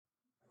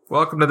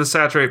Welcome to the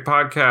Saturate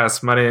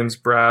Podcast. My name's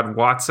Brad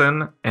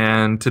Watson,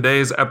 and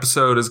today's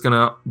episode is going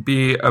to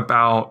be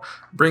about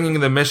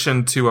bringing the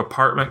mission to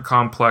apartment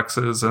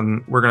complexes,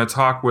 and we're going to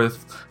talk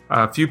with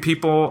a few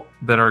people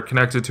that are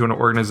connected to an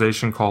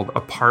organization called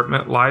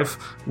Apartment Life,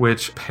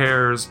 which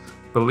pairs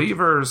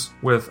believers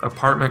with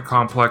apartment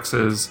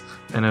complexes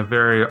in a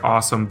very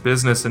awesome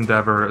business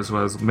endeavor as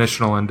well as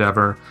missional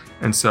endeavor.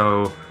 And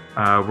so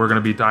we're going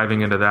to be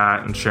diving into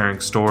that and sharing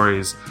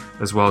stories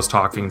as well as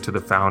talking to the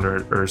founder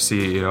or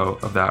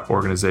CEO of that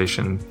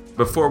organization.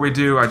 Before we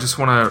do, I just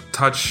want to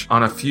touch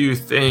on a few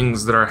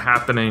things that are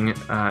happening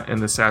in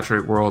the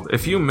Saturate world.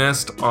 If you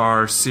missed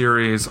our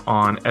series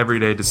on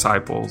everyday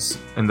disciples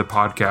in the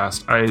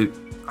podcast, I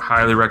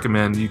highly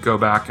recommend you go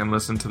back and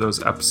listen to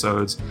those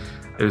episodes.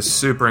 It was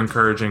super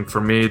encouraging for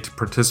me to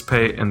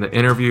participate in the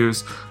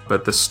interviews,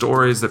 but the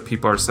stories that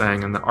people are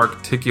saying and the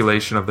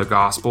articulation of the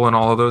gospel in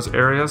all of those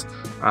areas,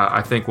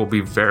 I think will be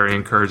very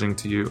encouraging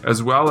to you.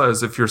 As well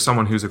as if you're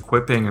someone who's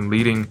equipping and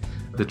leading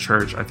the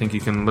church, I think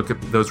you can look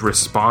at those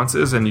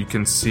responses and you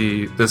can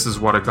see this is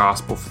what a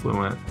gospel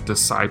fluent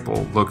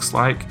disciple looks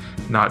like,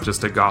 not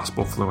just a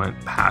gospel fluent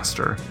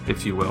pastor,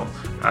 if you will.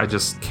 I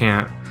just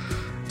can't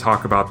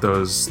talk about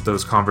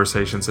those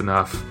conversations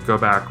enough. Go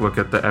back, look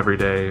at the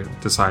Everyday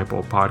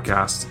Disciple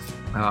podcast.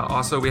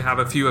 Also, we have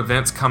a few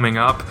events coming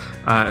up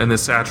in the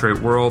Saturate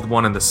world,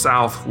 one in the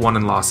South, one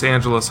in Los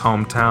Angeles,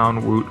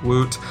 hometown, woot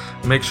woot.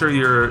 Make sure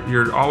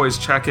you're always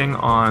checking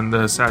on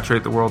the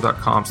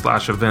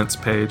saturatetheworld.com/events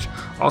page.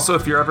 Also,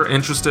 if you're ever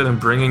interested in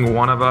bringing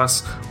one of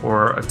us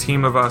or a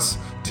team of us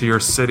to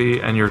your city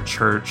and your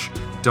church,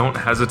 don't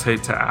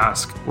hesitate to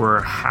ask.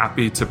 We're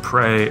happy to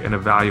pray and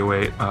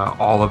evaluate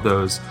all of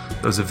those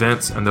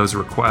events and those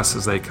requests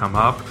as they come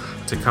up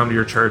to come to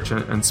your church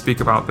and speak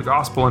about the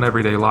gospel in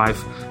everyday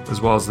life as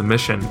well as the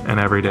mission in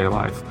everyday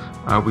life.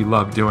 We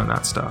love doing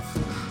that stuff.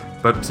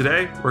 But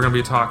today we're going to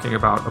be talking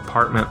about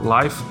apartment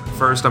life.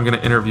 First, I'm going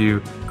to interview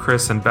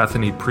Chris and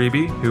Bethany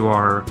Priebe, who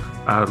are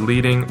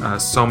leading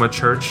Soma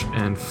Church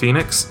in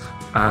Phoenix,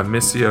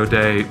 Missio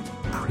Dei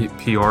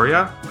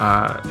Peoria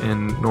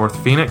in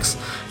North Phoenix,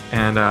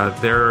 and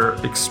their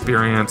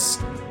experience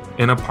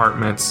in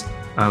apartments,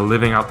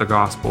 living out the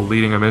gospel,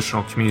 leading a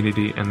missional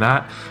community in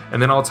that.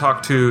 And then I'll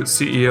talk to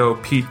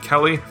CEO Pete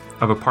Kelly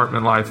of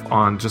Apartment Life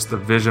on just the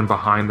vision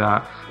behind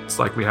that. It's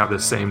like we have the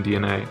same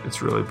DNA.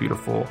 It's really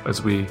beautiful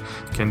as we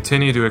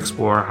continue to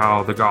explore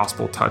how the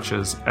gospel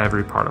touches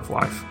every part of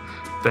life.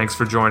 Thanks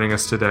for joining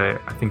us today.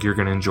 I think you're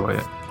going to enjoy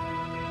it.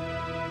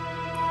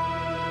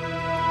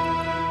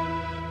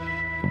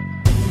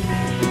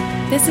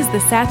 This is the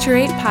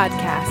Saturate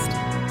Podcast.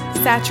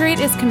 Saturate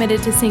is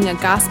committed to seeing a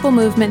gospel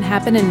movement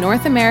happen in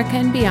North America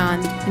and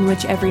beyond, in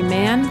which every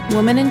man,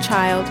 woman, and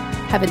child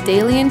have a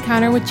daily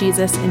encounter with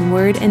Jesus in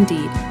word and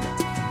deed.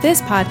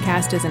 This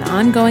podcast is an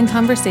ongoing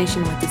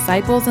conversation with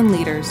disciples and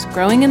leaders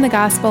growing in the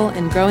gospel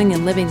and growing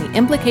in living the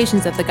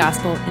implications of the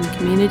gospel in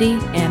community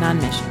and on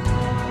mission.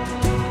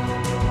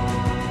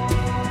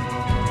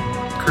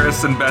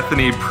 Chris and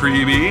Bethany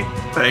Priebe,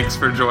 thanks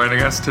for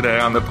joining us today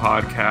on the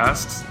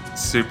podcast.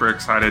 Super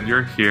excited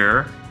you're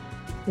here.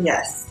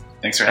 Yes.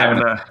 Thanks for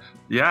having us.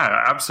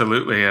 Yeah,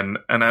 absolutely. And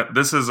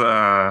this is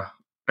a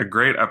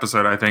great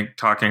episode, I think,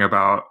 talking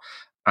about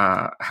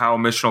how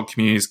missional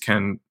communities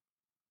can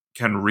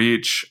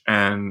reach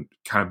and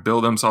kind of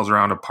build themselves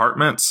around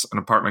apartments and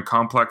apartment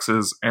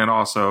complexes, and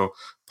also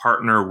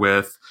partner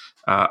with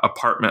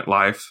Apartment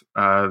Life,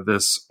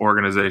 this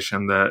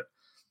organization that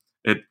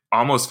it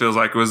almost feels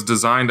like it was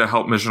designed to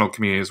help missional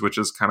communities, which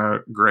is kind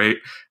of great.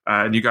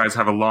 And you guys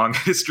have a long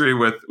history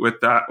with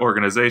that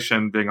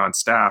organization, being on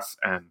staff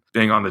and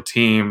being on the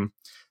team.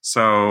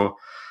 So,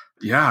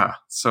 yeah,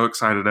 so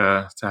excited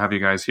to have you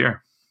guys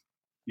here.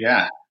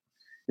 Yeah,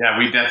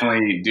 we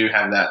definitely do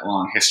have that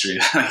long history,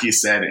 like you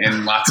said,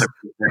 and lots of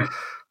different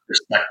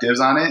perspectives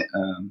on it.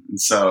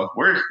 And so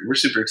we're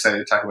super excited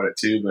to talk about it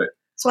too. But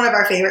it's one of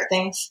our favorite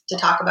things to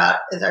talk about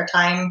is our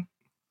time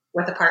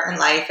with Apartment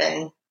Life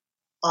and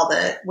all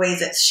the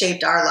ways it's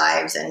shaped our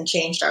lives and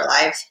changed our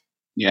lives.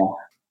 Yeah.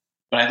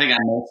 But I think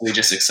I'm mostly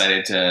just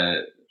excited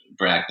to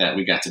brag that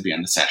we got to be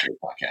on the Saturate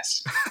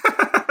podcast.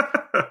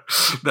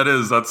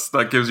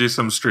 That gives you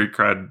some street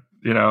cred,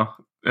 in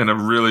a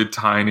really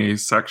tiny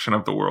section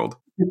of the world.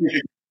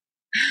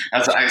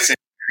 As I say,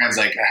 friends,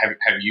 like,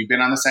 have you been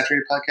on the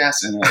Saturate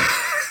podcast? And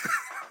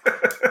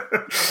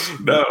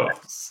no.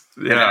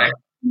 Yeah.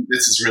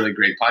 This is really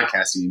great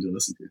podcast you need to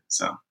listen to.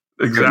 So.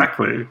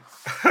 Exactly.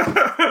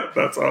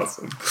 That's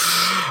awesome.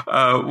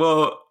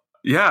 Well,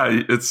 yeah,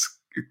 it's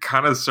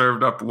kind of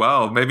served up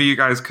well. Maybe you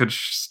guys could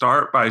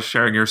start by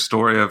sharing your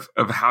story of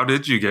how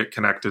did you get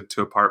connected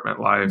to Apartment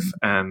Life,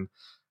 and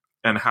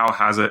how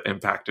has it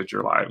impacted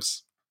your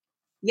lives?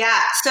 Yeah.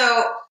 So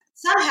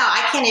somehow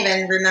I can't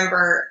even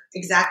remember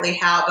exactly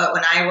how, but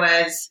when I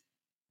was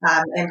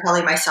in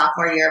probably my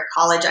sophomore year of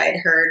college, I had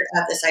heard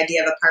of this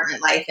idea of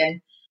Apartment Life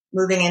and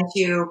moving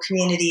into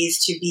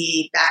communities to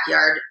be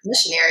backyard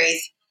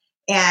missionaries.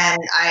 And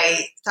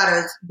I thought it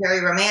was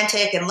very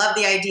romantic and loved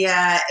the idea,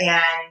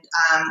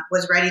 and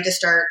was ready to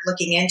start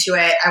looking into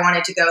it. I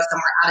wanted to go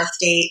somewhere out of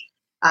state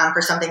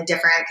for something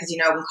different because, in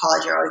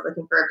college, you're always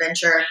looking for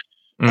adventure.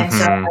 And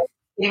so I was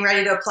getting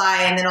ready to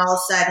apply, and then all of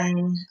a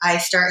sudden I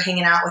start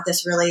hanging out with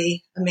this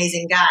really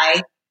amazing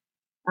guy,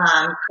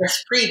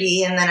 Chris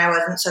Freeby, and then I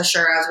wasn't so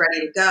sure I was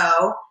ready to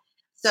go.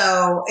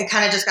 So it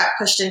kind of just got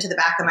pushed into the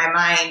back of my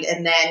mind.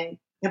 And then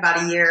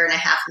about a year and a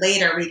half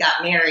later, we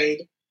got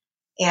married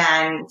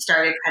and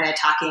started kind of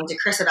talking to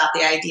Chris about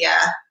the idea.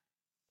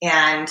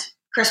 And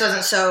Chris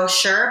wasn't so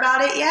sure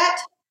about it yet.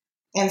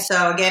 And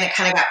so again, it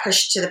kind of got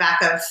pushed to the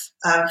back of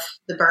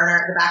the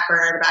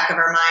back of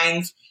our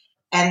minds.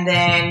 And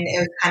then it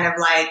was kind of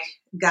like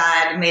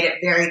God made it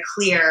very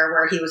clear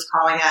where he was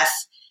calling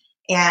us.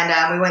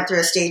 And we went through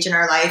a stage in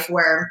our life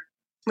where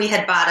we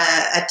had bought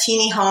a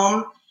teeny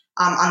home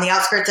on the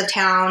outskirts of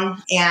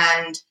town.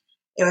 And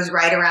it was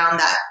right around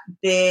that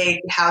big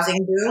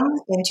housing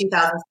boom in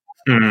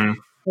 2007.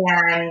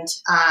 And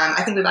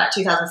I think we bought it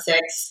in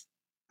 2006.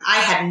 I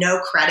had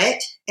no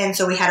credit. And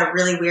so we had a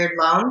really weird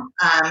loan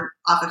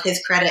off of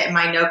his credit and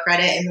my no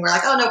credit. And we were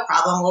like, oh, no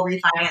problem. We'll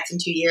refinance in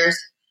 2 years.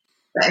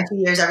 But in 2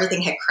 years,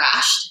 everything had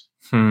crashed.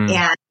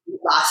 And we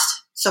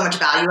lost so much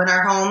value in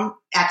our home.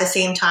 At the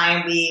same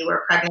time, we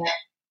were pregnant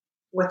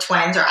with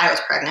twins, or I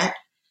was pregnant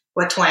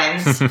with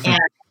twins. And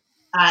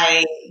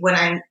I went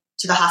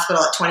into the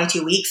hospital at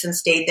 22 weeks and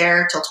stayed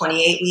there till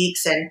 28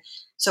 weeks. And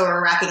so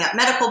we're racking up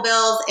medical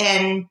bills.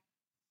 And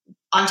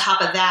on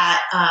top of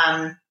that,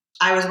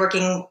 I was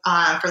working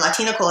for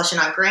Latino Coalition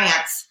on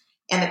grants,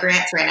 and the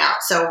grants ran out.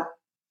 So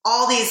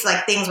all these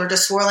things were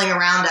just swirling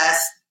around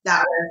us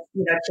that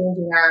was,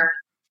 changing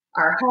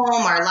our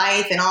home, our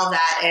life, and all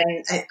that.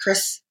 And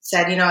Chris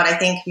said, you know what, I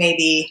think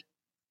maybe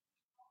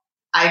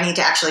I need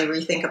to actually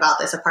rethink about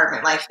this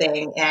apartment life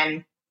thing.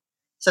 And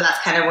so that's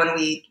kind of when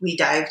we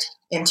dived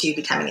into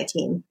becoming a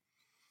team.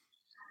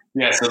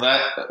 Yeah. So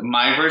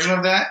my version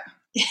of that,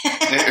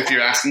 if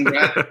you're asking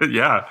that,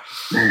 yeah,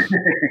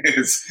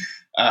 is,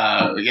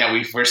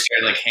 we first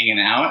started hanging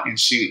out, and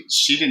she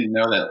didn't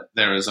know that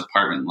there was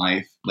apartment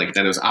life, that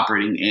it was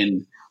operating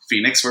in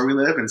Phoenix where we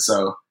live. And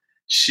so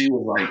she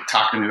was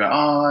talking to me about,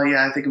 oh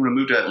yeah, I think I'm going to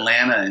move to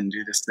Atlanta and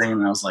do this thing.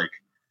 And I was like,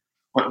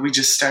 what? We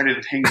just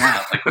started hanging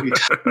out. What are you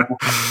talking about?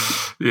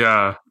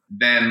 Yeah.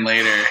 Then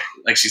later,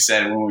 like she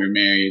said, when we were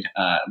married,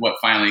 what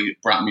finally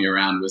brought me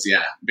around was,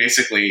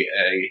 basically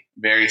a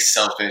very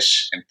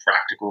selfish and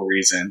practical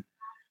reason.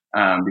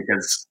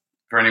 Because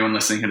for anyone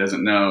listening who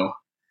doesn't know,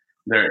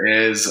 there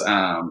is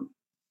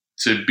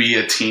to be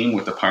a team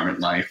with Apartment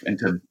Life and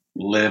to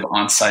live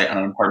on site on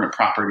an apartment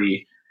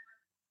property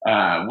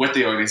with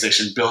the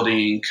organization,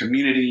 building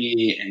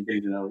community and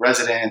getting to know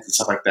residents and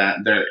stuff like that.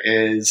 There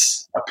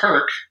is a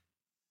perk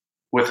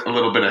with a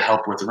little bit of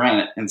help with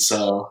rent. And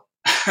so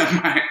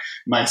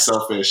my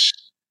selfish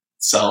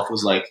self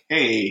was like,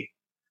 hey,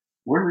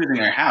 we're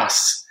losing our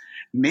house.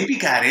 Maybe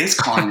God is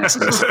calling us to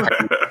this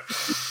apartment.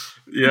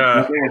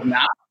 Yeah. It was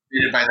not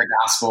created by the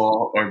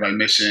gospel or by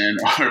mission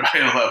or by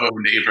a love of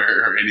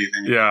neighbor or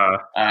anything. Yeah.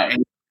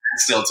 And I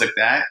still took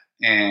that.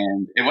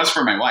 And it was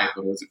for my wife,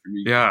 but it wasn't for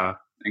me. Yeah.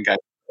 And God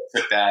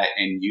took that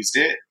and used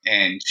it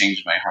and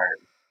changed my heart.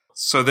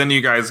 So then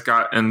you guys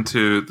got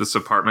into this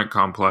apartment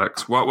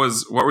complex. What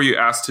were you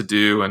asked to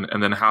do,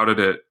 and then how did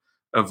it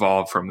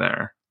evolve from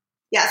there?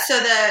 Yeah, so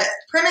the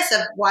premise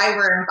of why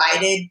we're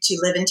invited to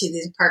live into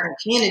these apartment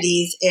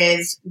communities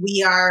is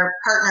we are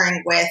partnering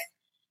with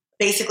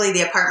basically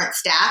the apartment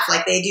staff.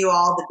 They do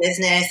all the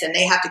business, and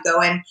they have to go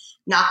and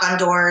knock on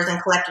doors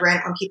and collect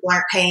rent when people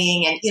aren't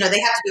paying. And, they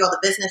have to do all the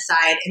business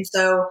side. And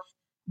so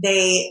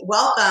they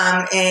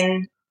welcome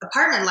in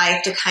Apartment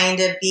Life to kind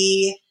of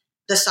be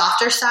the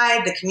softer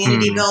side, the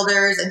community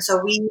builders. And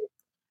so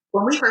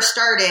when we first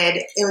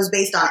started, it was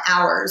based on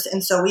hours.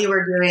 And so we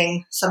were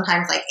doing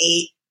sometimes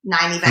 8,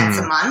 9 events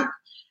a month,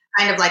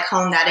 kind of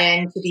hone that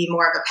in to be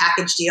more of a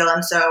package deal.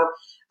 And so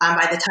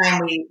by the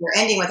time we were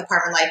ending with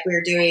Apartment Life, we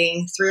were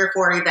doing 3 or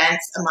 4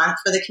 events a month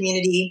for the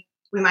community.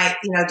 We might,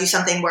 do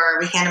something where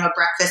we hand them a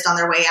breakfast on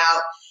their way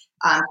out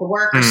to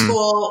work or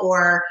school,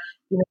 or,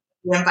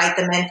 we invite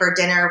them in for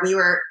dinner. We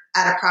were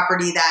at a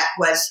property that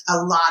was a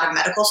lot of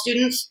medical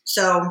students.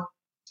 So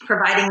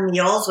providing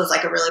meals was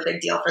a really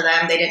big deal for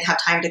them. They didn't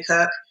have time to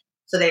cook,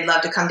 so they'd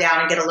love to come down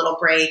and get a little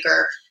break,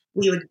 or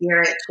we would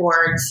gear it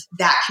towards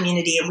that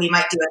community, and we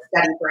might do a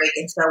study break.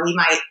 And so we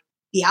might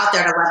be out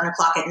there at 11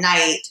 o'clock at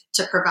night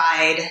to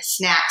provide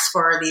snacks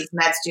for these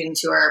med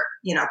students who are,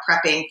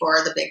 prepping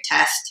for the big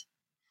test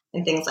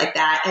and things like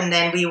that. And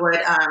then we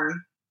would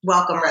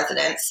welcome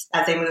residents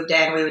as they moved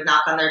in. We would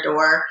knock on their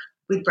door.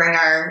 We'd bring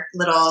our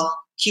little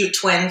cute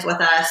twins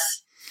with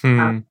us,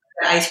 an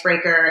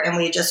icebreaker, and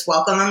we just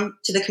welcome them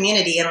to the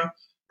community and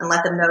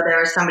let them know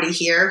there was somebody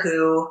here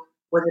who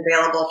was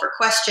available for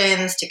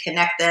questions, to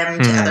connect them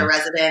to other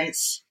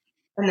residents.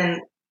 And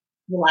then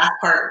the last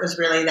part was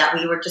really that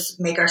we would just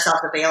make ourselves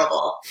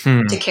available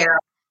to care about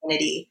the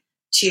community,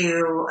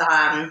 to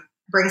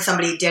bring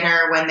somebody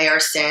dinner when they are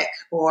sick,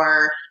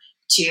 or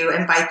to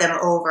invite them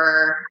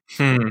over,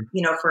 for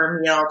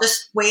a meal,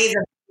 just ways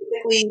of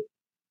basically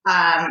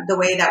the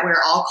way that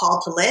we're all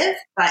called to live.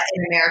 But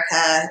in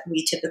America,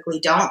 we typically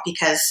don't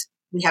because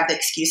we have the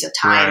excuse of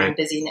time and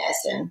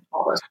busyness and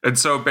all those. And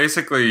so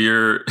basically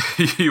you're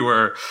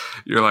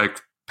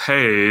like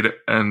paid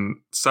and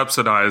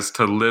subsidized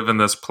to live in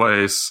this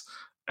place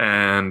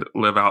and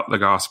live out the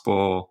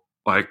gospel,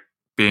 like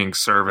being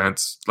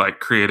servants, like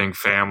creating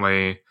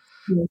family,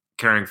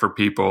 caring for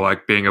people,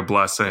 like being a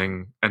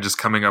blessing, and just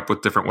coming up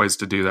with different ways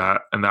to do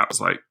that. And that was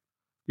like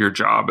your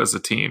job as a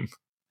team.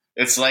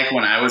 It's like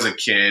when I was a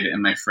kid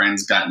and my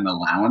friends got an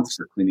allowance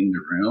for cleaning the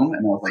room,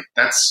 and I was like,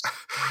 that's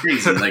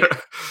crazy. Like,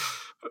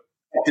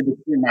 I have to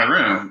clean my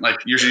room. Like,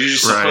 you're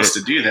just supposed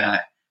to do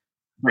that.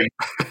 Like,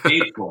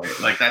 paid for it.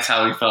 Like, that's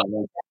how we felt.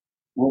 Like,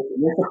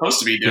 we're supposed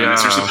to be doing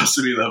this. We're supposed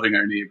to be loving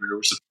our neighbor.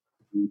 We're supposed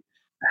to be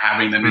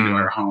having them into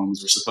our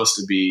homes. We're supposed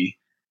to be,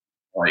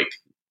 like,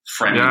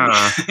 friendly.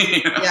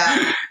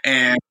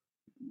 And,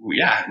 we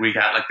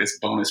got, like, this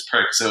bonus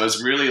perk. So it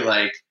was really,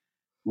 like,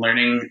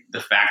 learning the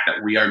fact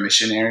that we are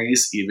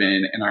missionaries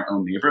even in our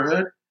own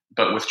neighborhood,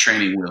 but with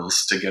training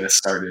wheels to get us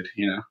started,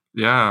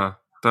 Yeah,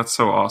 that's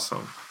so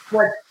awesome.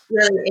 What's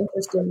really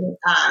interesting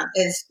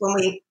is when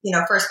we,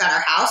 first got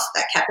our house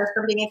that kept us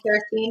from being a care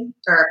team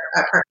or a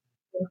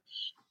partner,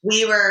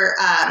 we were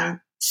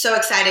so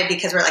excited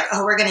because we're like,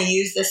 oh, we're going to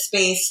use this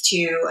space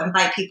to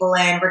invite people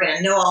in. We're going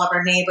to know all of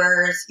our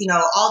neighbors,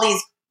 all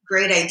these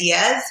great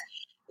ideas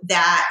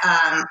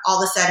that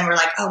all of a sudden we're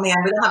like, oh man,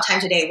 we don't have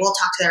time today. We'll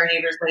talk to our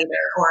neighbors later.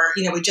 Or,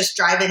 we just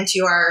drive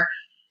into our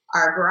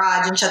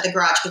garage and shut the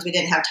garage because we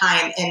didn't have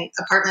time. And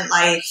apartment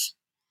life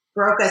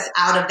broke us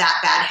out of that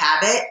bad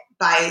habit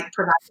by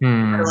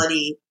providing the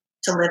ability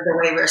to live the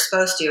way we were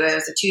supposed to. It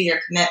was a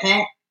 2-year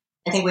commitment.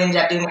 I think we ended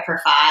up doing it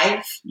for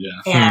 5. Yeah.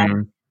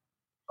 And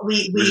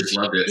we just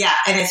loved it. Yeah.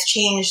 And it's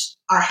changed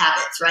our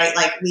habits, right?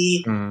 Like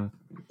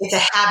it's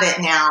a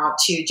habit now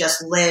to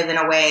just live in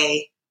a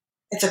way.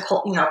 It's a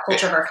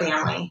culture of our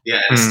family.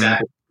 Yeah, it's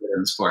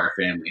established for our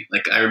family.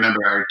 Like I remember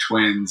our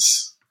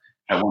twins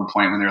at one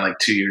point when they were like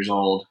 2 years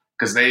old,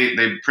 because they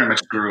pretty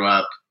much grew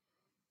up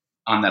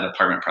on that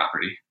apartment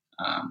property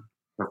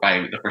for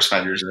the first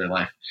 5 years of their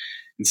life.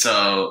 And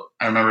so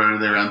I remember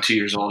they were around 2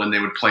 years old, and they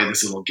would play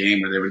this little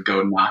game where they would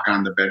go knock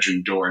on the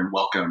bedroom door and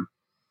welcome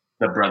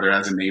the brother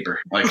as a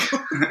neighbor. Like,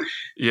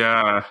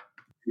 yeah.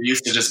 We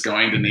used to just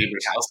going to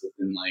neighbors' houses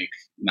and like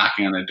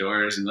knocking on the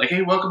doors and like,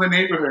 hey, welcome to the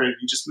neighborhood.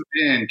 You just moved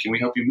in. Can we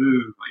help you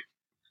move? Like,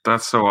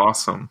 that's so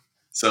awesome.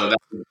 So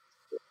it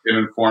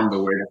informed the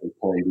way that we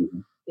played.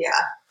 Even. Yeah.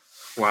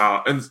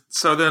 Wow. And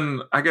so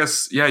then I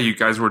guess, you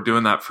guys were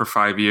doing that for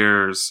 5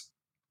 years.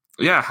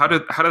 Yeah. How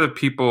did the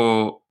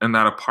people in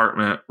that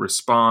apartment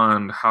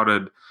respond? How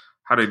did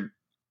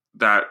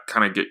that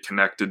kind of get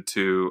connected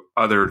to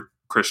other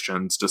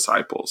Christians,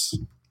 disciples?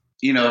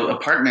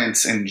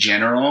 Apartments in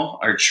general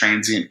are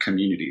transient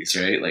communities,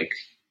 right? Like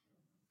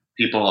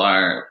people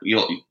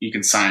you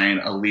can sign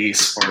a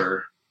lease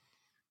for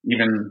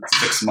even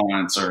 6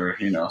 months, or,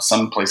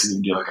 some places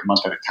you do like a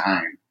month at a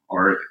time,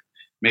 or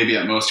maybe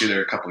at most you're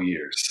there a couple of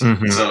years.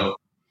 Mm-hmm. So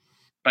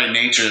by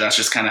nature, that's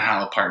just kind of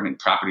how apartment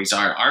properties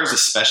are. Ours,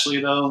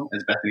 especially though,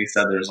 as Bethany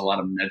said, there's a lot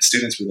of med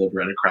students. We live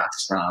right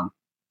across from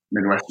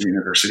Midwestern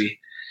University.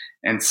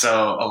 And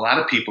so a lot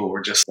of people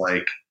were just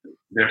like,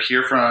 they're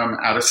here from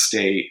out of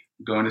state,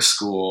 going to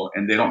school,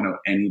 and they don't know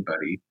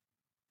anybody.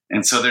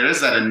 And so there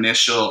is that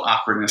initial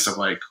awkwardness of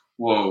like,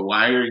 whoa,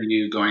 why are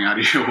you going out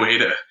of your way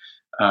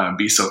to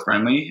be so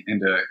friendly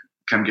and to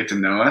come get to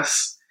know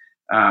us?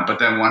 But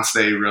then once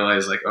they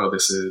realize like, oh,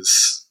 this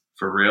is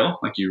for real,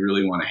 like you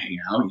really want to hang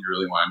out, you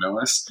really want to know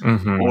us,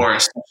 or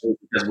especially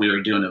because we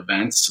were doing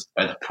events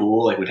by the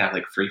pool, like we'd have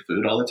like free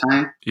food all the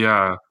time.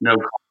 Yeah. No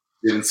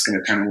students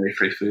going to turn away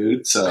free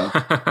food. So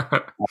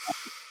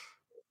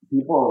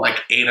people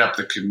like ate up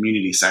the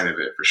community side of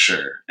it for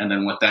sure. And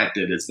then what that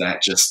did is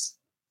that just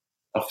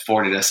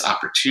afforded us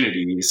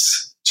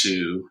opportunities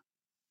to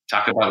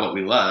talk about what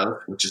we love,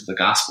 which is the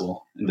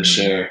gospel, and to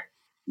share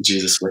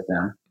Jesus with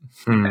them.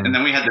 And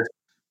then we had this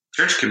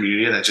church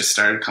community that just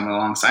started coming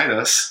alongside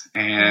us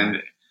and,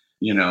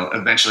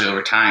 eventually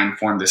over time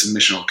formed this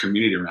missional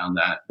community around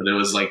that. But it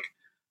was like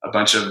a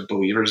bunch of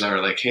believers that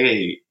were like,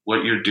 hey,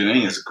 what you're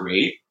doing is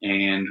great,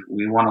 and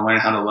we want to learn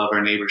how to love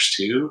our neighbors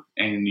too,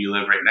 and you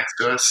live right next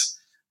to us.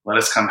 Let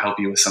us come help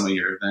you with some of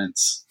your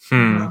events.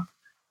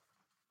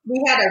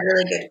 We had a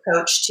really good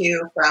coach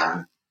too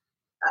from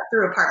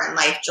through Apartment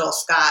Life, Joel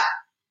Scott.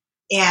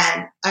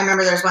 And I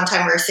remember there was one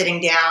time we were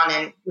sitting down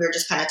and we were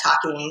just kind of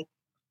talking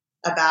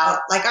about,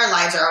 like, our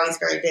lives are always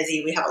very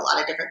busy. We have a lot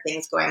of different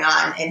things going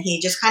on. And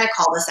he just kind of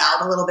called us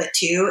out a little bit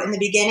too in the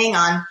beginning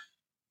on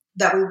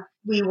that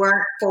we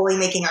weren't fully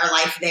making our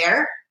life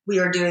there. We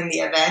were doing the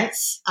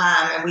events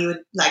and we would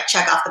like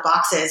check off the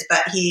boxes,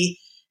 but he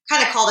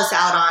kind of called us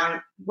out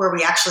on were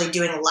we actually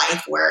doing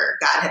life where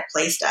God had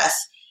placed us.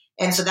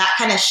 And so that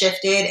kind of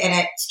shifted, and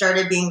it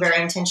started being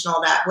very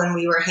intentional that when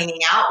we were hanging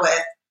out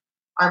with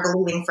our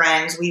believing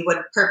friends, we would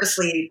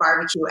purposely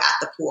barbecue at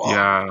the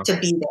pool to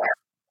be there.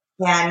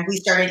 and we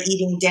started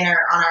eating dinner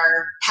on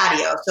our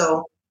patio.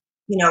 So,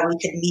 we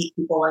could meet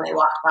people when they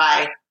walked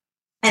by.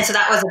 And so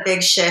that was a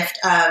big shift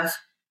of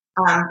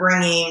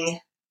bringing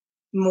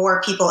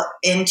more people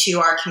into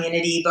our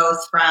community, both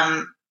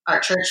from our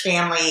church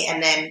family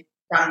and then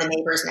from the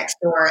neighbors next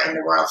door, and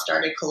the world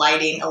started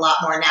colliding a lot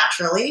more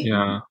naturally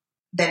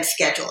than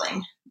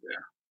scheduling.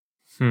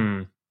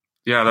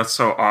 Yeah, that's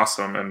so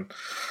awesome. And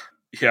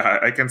yeah,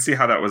 I can see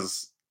how that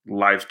was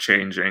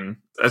life-changing.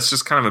 It's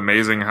just kind of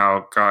amazing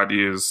how God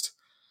used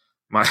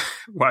my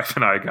wife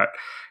and I got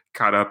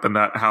caught up in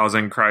that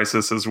housing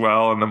crisis as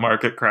well and the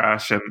market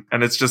crash.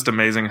 And it's just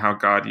amazing how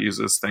God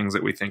uses things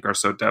that we think are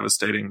so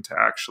devastating to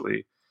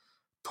actually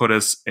put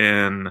us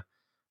in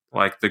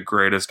like the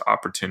greatest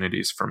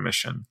opportunities for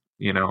mission,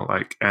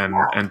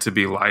 and to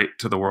be light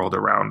to the world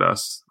around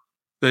us.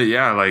 But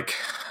yeah, like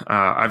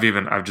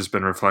I've just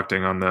been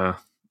reflecting on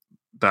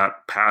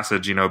that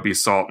passage, be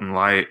salt and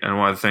light. And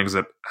one of the things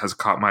that has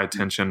caught my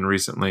attention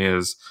recently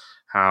is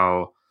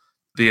how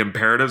the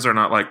imperatives are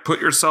not like put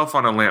yourself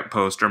on a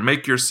lamppost or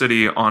make your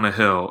city on a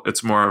hill.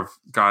 It's more of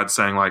God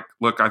saying like,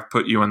 look, I've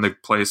put you in the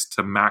place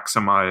to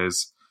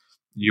maximize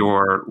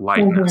your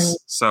lightness.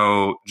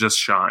 So just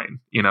shine,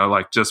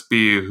 just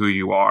be who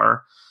you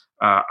are.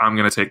 I'm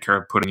going to take care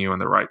of putting you in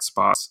the right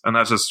spots. And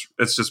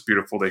it's just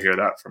beautiful to hear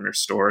that from your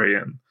story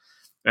and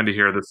to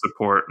hear the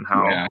support and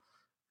how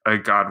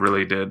God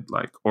really did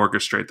like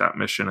orchestrate that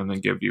mission and then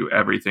give you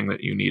everything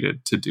that you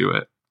needed to do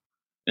it.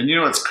 And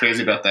what's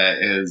crazy about that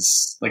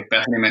is, like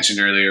Bethany mentioned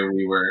earlier,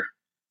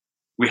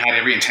 we had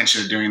every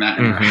intention of doing that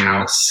in our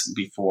house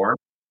before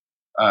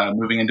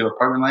moving into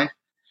apartment life,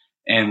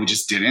 and we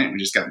just didn't. We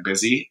just got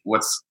busy.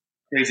 What's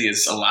crazy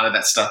is a lot of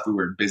that stuff we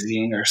were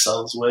busying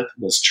ourselves with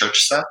was church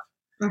stuff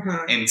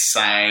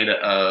inside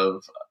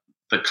of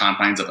the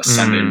confines of a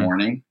Sunday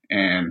morning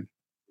and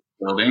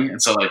building.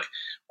 And so like,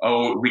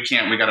 we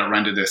got to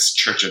run to this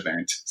church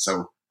event,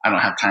 so I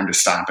don't have time to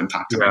stop and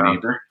talk to my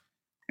neighbor.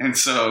 And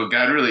so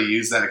God really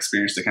used that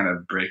experience to kind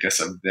of break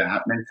us of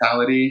that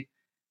mentality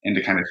and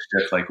to kind of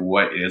shift like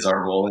what is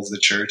our role as the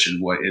church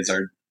and what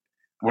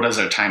does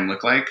our time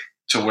look like,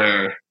 to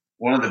where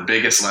one of the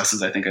biggest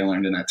lessons I think I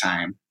learned in that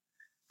time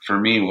for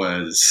me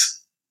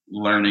was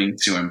learning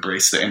to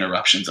embrace the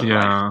interruptions of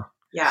life.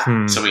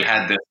 Yeah. So we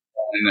had this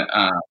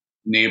one,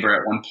 neighbor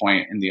at one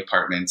point in the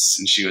apartments,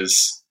 and she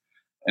was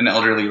an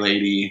elderly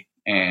lady,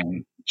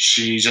 and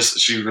she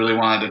really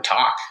wanted to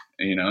talk.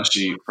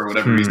 She, for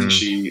whatever reason,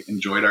 she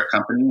enjoyed our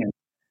company. And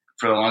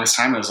for the longest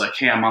time, it was like,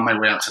 hey, I'm on my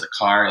way out to the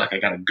car. Like, I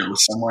got to go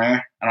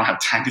somewhere. I don't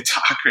have time to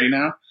talk right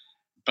now.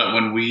 But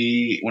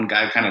when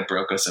God kind of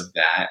broke us of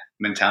that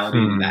mentality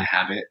and that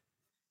habit,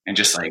 and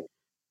just like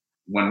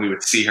when we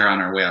would see her on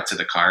our way out to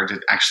the car, to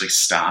actually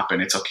stop,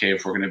 and it's okay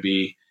if we're going to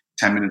be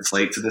 10 minutes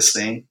late to this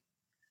thing,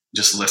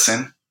 just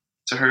listen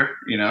to her,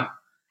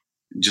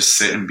 just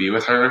sit and be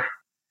with her.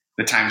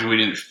 The times we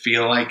didn't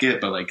feel like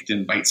it, but like to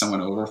invite someone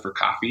over for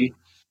coffee,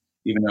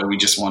 even though we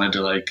just wanted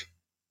to like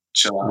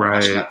chill out and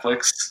watch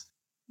Netflix.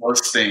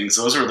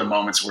 Those were the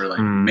moments where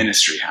like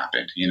ministry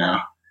happened,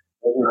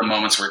 Those were the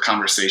moments where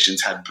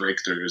conversations had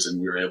breakthroughs and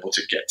we were able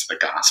to get to the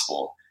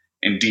gospel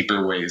in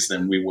deeper ways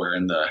than we were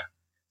in the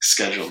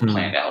scheduled,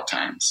 planned out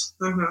times.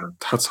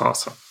 That's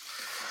awesome.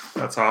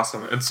 That's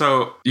awesome. And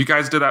so you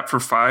guys did that for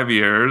 5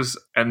 years.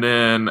 And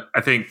then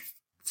I think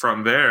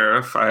from there,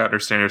 if I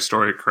understand your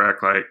story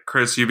correct, like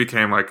Chris, you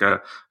became like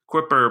a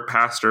equiper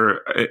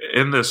pastor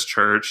in this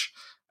church.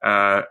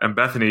 And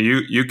Bethany,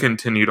 you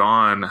continued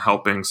on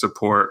helping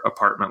support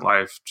apartment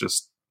life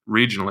just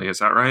regionally. Is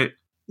that right?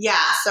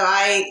 Yeah. So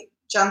I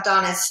jumped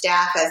on as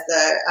staff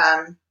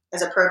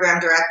as a program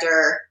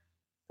director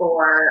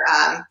for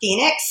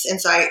Phoenix. And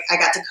so I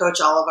got to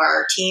coach all of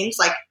our teams.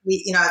 Like I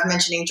was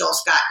mentioning Joel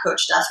Scott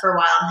coached us for a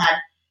while and had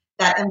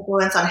that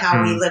influence on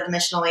how we lived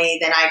missionally.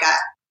 Then I got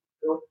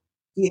to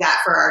do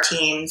that for our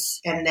teams.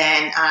 And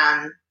then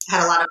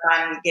had a lot of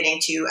fun getting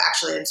to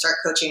actually then start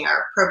coaching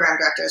our program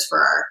directors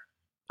for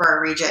our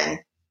region,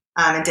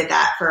 and did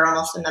that for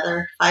almost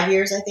another 5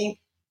 years, I think,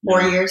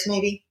 4 years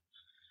maybe.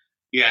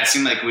 Yeah, it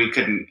seemed like we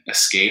couldn't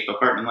escape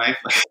apartment life.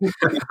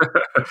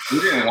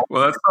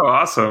 Well, that's so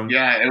awesome.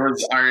 Yeah, it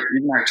was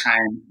even our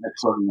time at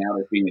closing out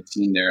of being a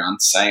team there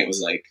on site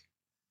was like,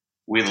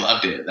 we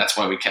loved it. That's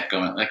why we kept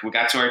going. Like we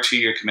got to our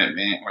 2-year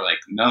commitment. We're like,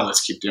 no,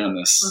 let's keep doing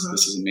this.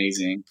 This is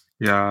amazing.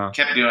 Yeah.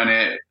 Kept doing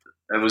it.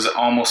 It was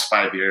almost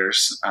 5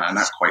 years,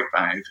 not quite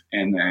 5.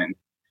 And then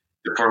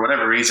for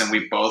whatever reason,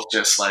 we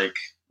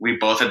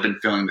both had been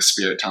feeling the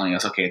Spirit telling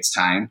us, okay, it's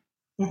time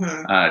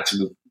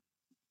to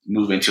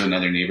move into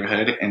another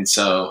neighborhood. And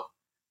so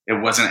it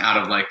wasn't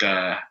out of like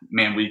a,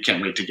 man, we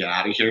can't wait to get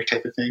out of here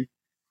type of thing.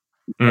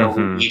 So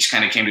we each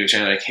kind of came to each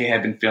other like, hey,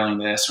 I've been feeling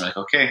this. We're like,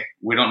 okay,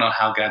 we don't know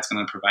how God's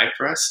going to provide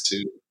for us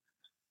to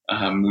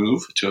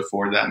move, to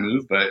afford that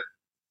move.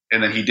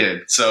 And then he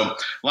did. So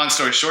long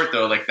story short,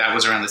 though, like that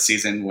was around the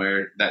season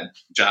where that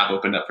job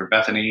opened up for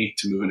Bethany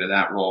to move into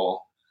that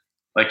role.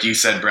 Like you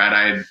said, Brad,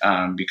 I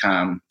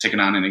had taken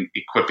on an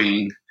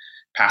equipping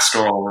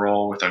pastoral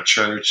role with our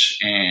church,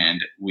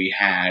 and we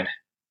had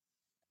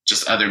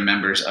just other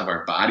members of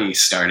our body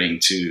starting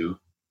to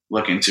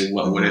look into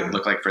what would it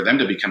look like for them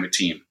to become a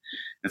team.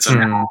 And so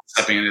now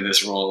stepping into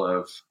this role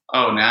of,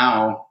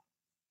 now,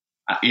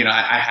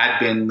 I had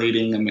been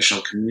leading a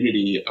missional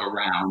community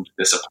around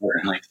this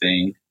apartment life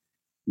thing.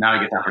 Now I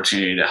get the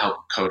opportunity to help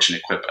coach and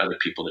equip other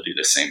people to do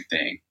the same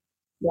thing.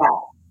 Yeah.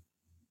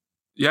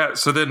 Yeah.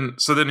 So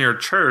then your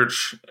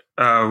church,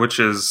 which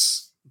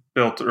is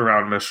built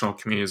around missional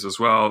communities as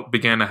well,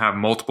 began to have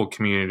multiple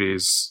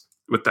communities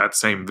with that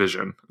same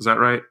vision. Is that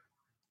right?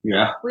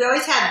 Yeah. We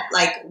always had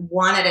like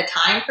one at a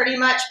time pretty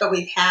much, but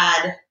we've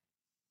had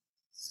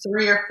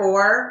 3 or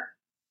 4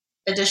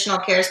 additional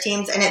cares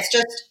teams. And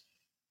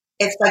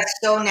it's like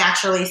so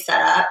naturally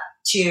set up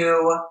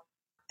to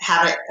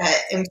have an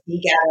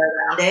MC gather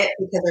around it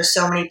because there's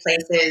so many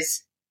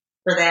places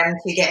for them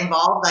to get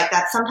involved. Like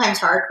that's sometimes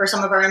hard for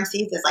some of our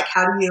MCs is like,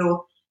 how do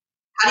you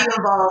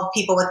involve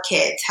people with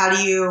kids? How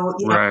do you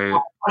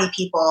right. 20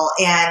 people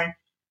and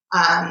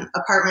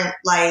apartment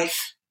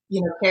life,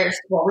 cares.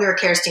 Well, we were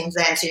cares teams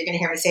then, so you're going to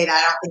hear me say that.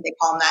 I don't think they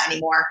call them that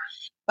anymore.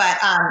 But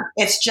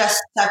it's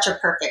just such a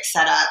perfect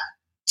setup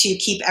to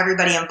keep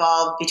everybody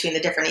involved between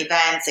the different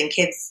events. And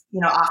kids,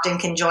 often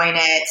can join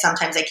it.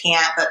 Sometimes they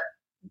can't, but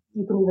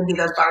you can even do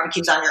those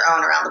barbecues on your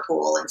own around the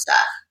pool and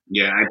stuff.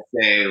 Yeah, I'd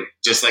say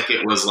just like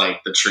it was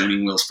like the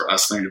training wheels for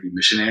us learning to be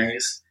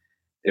missionaries.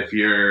 If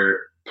you're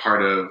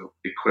part of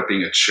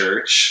equipping a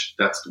church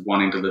that's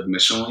wanting to live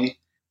missionally,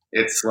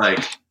 it's like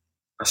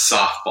a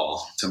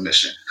softball to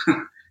mission,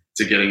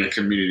 to getting a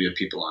community of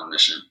people on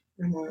mission.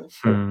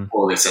 Mm-hmm.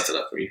 Totally sets it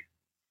up for you.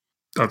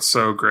 That's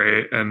so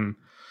great. And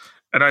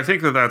I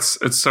think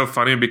it's so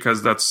funny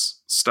because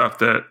that's stuff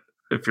that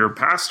if you're a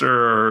pastor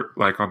or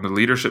like on the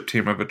leadership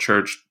team of a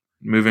church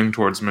moving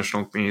towards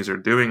missional communities or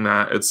doing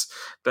that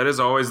is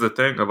always the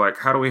thing of like,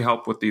 how do we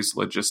help with these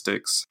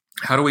logistics?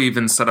 How do we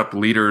even set up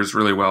leaders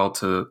really well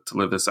to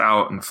live this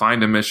out and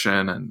find a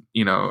mission and,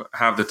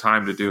 have the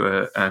time to do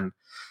it? And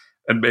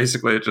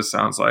basically it just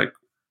sounds like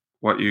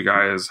what you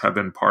guys have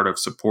been part of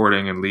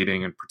supporting and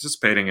leading and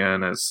participating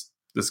in is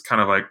this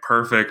kind of like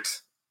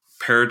perfect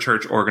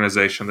parachurch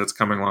organization that's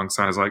coming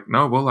alongside is like,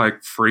 no, we'll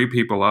like free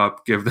people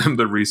up, give them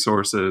the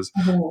resources,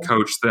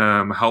 coach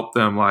them, help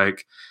them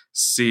like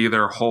see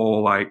their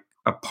whole like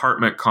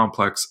apartment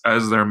complex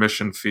as their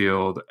mission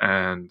field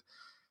and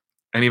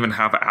even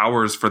have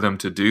hours for them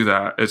to do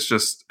that. It's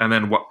just, and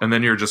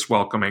then you're just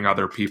welcoming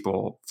other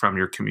people from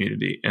your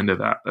community into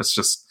that. That's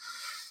just,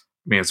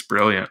 it's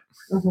brilliant.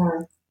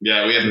 Mm-hmm.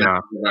 Yeah. We have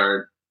members of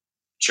our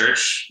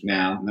church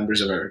now, members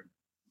of our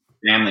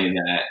family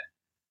that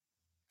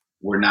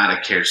we're not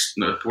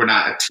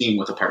a team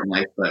with Apartment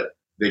Life, but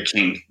they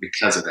came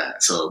because of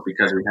that. So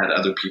because we had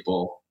other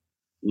people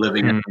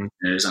living on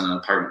an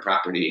apartment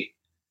property,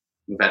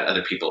 we've had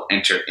other people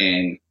enter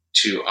in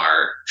to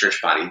our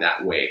church body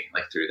that way,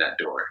 like through that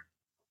door,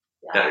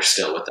 that are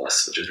still with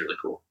us, which is really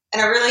cool.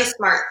 And a really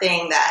smart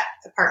thing that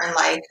Apartment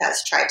Life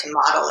has tried to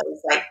model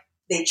is like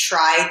they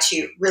try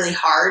to really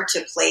hard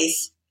to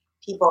place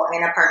people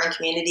in apartment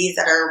communities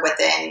that are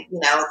within,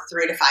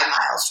 3 to 5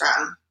 miles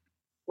from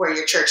where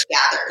your church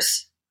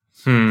gathers.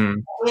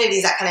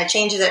 Communities, that kind of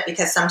changes it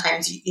because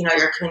sometimes,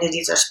 your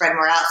communities are spread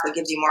more out, so it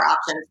gives you more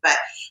options. But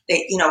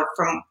they,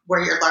 from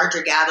where your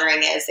larger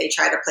gathering is, they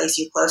try to place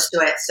you close to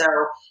it. So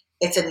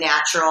it's a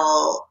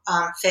natural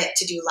fit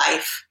to do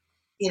life,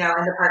 in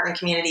the apartment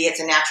community. It's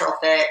a natural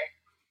fit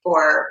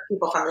for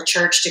people from the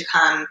church to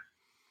come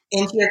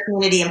into your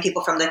community and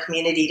people from the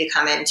community to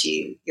come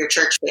into your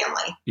church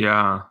family.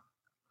 Yeah.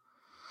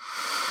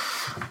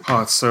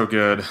 Oh, it's so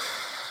good.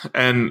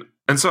 And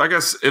so I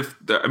guess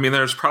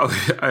there's probably,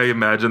 I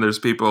imagine there's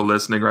people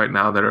listening right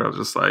now that are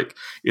just like,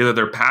 either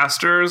they're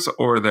pastors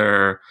or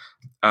they're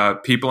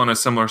people in a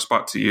similar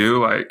spot to you,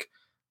 like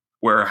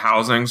where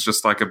housing's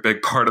just like a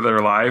big part of their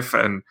life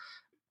and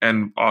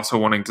also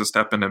wanting to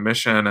step into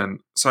mission. And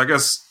so I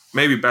guess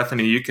maybe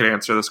Bethany, you could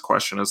answer this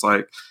question is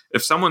like,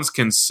 if someone's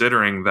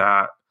considering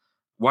that,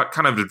 what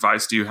kind of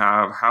advice do you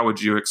have? How would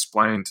you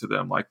explain to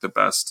them like the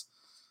best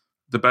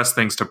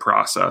things to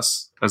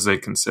process as they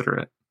consider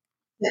it?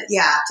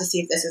 Yeah, to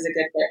see if this is a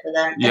good fit for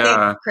them. Yeah.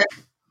 I think Chris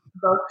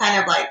both kind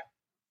of like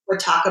would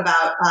talk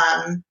about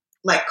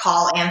like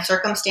call and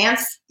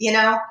circumstance,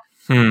 I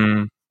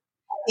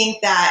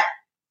think that,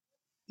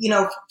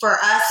 for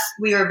us,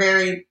 we were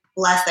very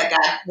blessed that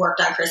God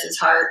worked on Chris's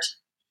heart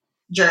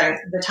during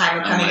the time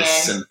of coming in.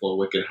 Sinful,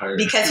 wicked heart.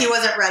 Because he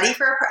wasn't ready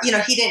for,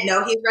 he didn't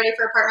know he was ready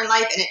for apartment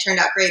life, and it turned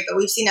out great. But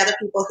we've seen other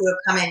people who have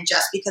come in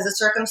just because of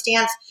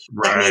circumstance,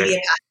 like maybe a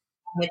pastor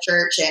in the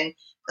church, and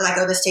they're like,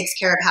 oh, this takes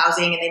care of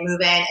housing, and they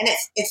move in. And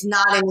it's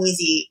not an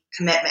easy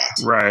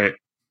commitment. Right.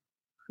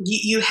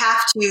 You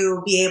have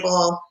to be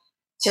able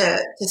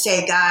to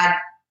say, God,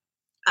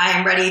 I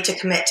am ready to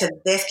commit to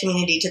this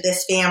community, to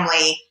this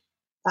family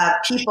of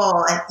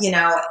people, and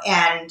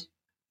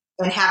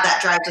have that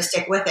drive to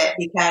stick with it,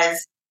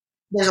 because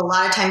there's a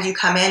lot of times you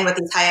come in with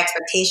these high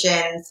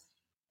expectations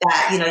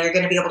that, you're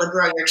going to be able to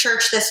grow your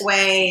church this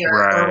way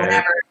or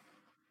whatever.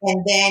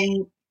 And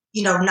then,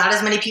 not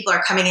as many people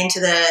are coming into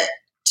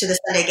to the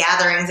Sunday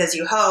gatherings as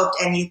you hoped,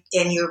 and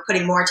you're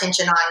putting more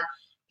attention on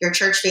your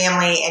church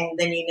family, and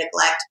then you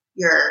neglect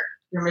your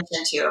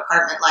mission to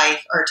apartment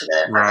life or to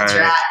the apartments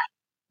you're at.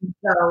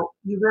 So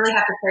you really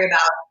have to pray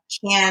about,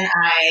 can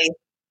I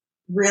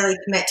really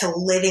commit to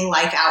living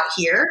life out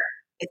here?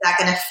 Is that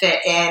going to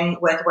fit in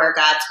with where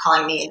God's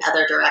calling me in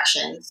other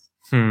directions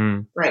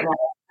right now?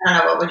 I don't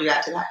know. What would you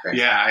add to that, Chris?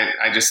 Yeah,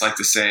 I just like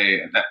to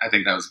say that I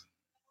think that was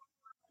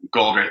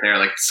gold right there.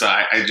 Like, so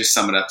I just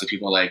sum it up to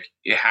people, like,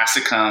 it has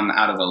to come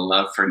out of a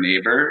love for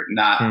neighbor,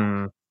 not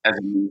as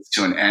a means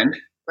to an end.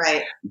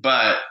 Right.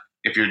 But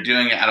if you're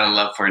doing it out of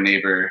love for a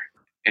neighbor,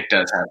 it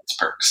does have its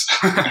perks.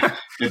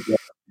 It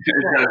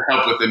does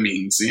help with the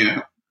means, you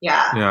know?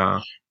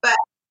 Yeah. But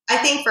I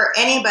think for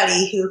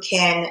anybody who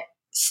can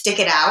stick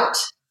it out,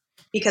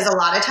 because a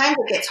lot of times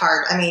it gets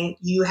hard. I mean,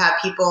 you have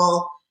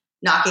people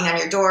knocking on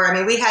your door. I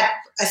mean, we had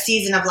a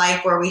season of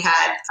life where we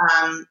had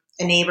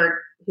a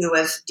neighbor who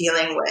was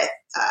dealing with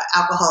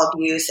alcohol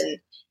abuse and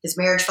his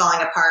marriage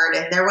falling apart.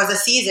 And there was a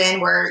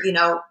season where, you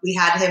know, we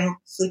had him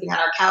sleeping on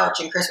our couch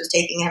and Chris was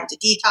taking him to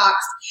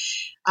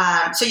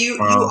detox. So you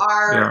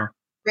are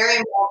very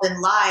involved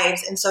in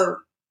lives. And so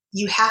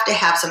you have to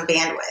have some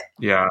bandwidth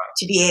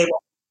to be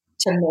able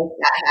to make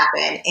that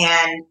happen.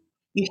 And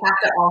you have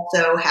to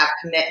also have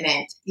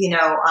commitment, you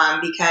know,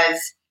 because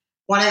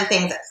one of the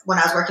things when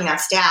I was working on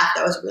staff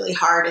that was really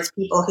hard is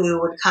people who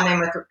would come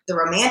in with the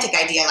romantic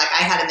idea, like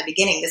I had in the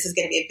beginning, this is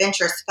going to be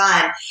adventurous,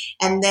 fun.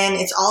 And then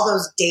it's all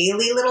those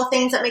daily little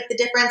things that make the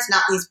difference,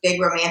 not these big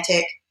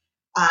romantic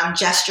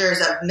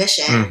gestures of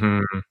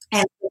mission.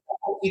 And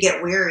you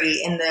get weary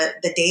in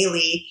the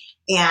daily,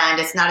 and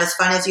it's not as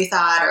fun as you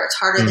thought, or it's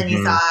harder than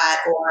you thought,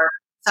 or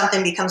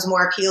something becomes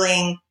more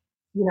appealing,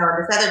 you know,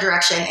 in this other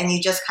direction. And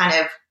you just kind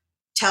of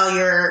tell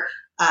your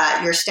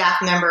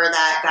staff member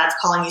that God's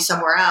calling you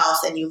somewhere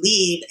else, and you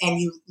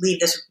leave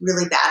this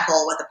really bad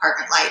hole with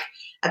apartment life,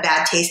 a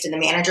bad taste in the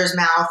manager's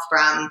mouth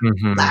from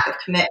lack of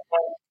commitment.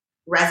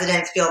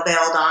 Residents feel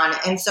bailed on.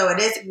 And so it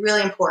is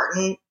really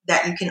important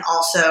that you can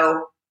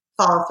also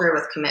follow through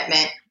with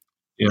commitment,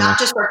 not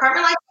just for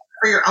apartment life,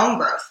 but for your own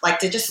growth, like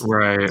to just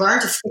learn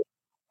to stick,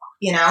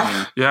 you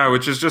know? Yeah.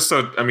 Which is just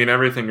so, I mean,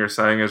 everything you're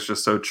saying is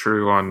just so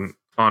true on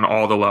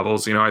all the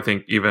levels. You know, I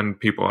think even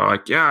people are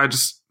like,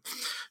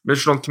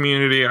 missional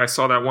community. I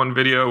saw that one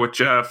video with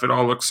Jeff. It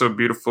all looks so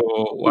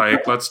beautiful.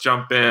 Like, let's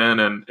jump in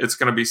and it's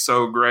going to be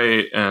so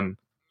great. And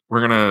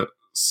we're going to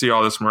see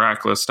all this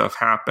miraculous stuff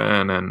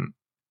happen. And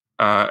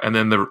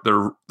then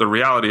the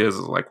reality is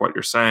like what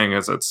you're saying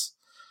is it's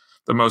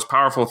the most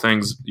powerful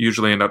things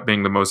usually end up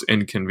being the most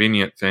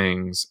inconvenient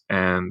things.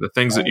 And the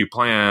things that you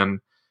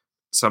plan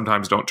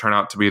sometimes don't turn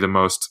out to be the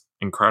most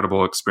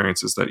incredible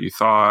experiences that you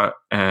thought.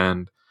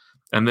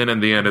 And then in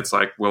the end, it's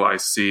like, will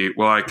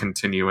I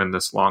continue in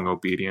this long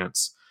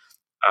obedience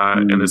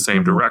in the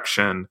same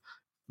direction?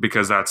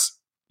 Because that's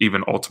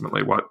even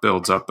ultimately what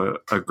builds up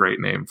a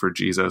great name for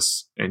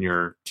Jesus in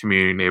your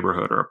community,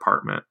 neighborhood, or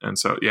apartment. And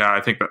so,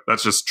 I think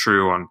that's just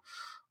true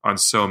on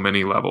so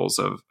many levels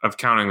of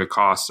counting the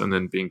cost and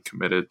then being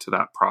committed to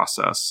that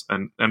process.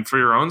 And for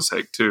your own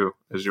sake, too,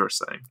 as you're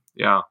saying.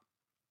 Yeah.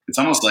 It's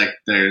almost like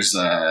there's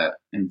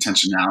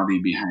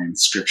intentionality behind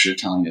Scripture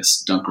telling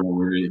us, "Don't grow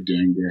weary of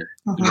doing good."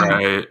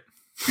 Right?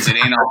 Because it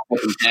ain't all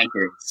flipping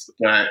pancakes,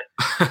 but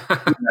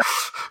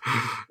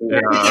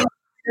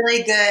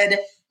really good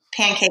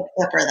pancake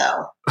flipper,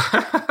 though.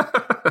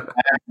 I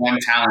have one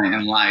talent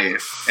in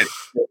life: it's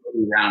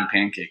flipping round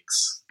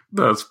pancakes.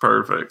 That's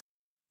perfect.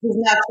 We've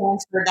now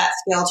transferred that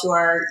skill to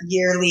our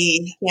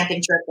yearly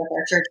camping trip with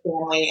our church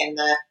family and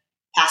the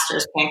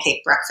pastor's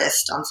pancake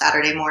breakfast on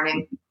Saturday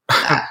morning.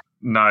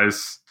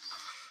 Nice.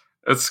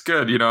 It's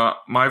good. You know,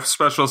 my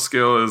special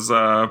skill is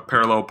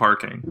parallel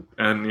parking.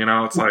 And, you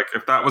know, it's like,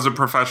 if that was a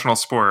professional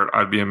sport,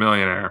 I'd be a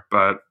millionaire.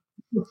 But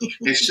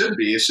it should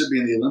be. It should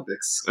be in the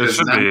Olympics. It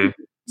should be.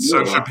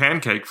 So should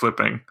pancake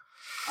flipping.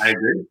 I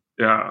agree.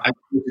 Yeah. I think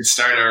we could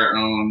start our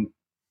own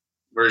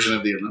version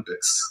of the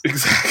Olympics.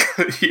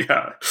 Exactly.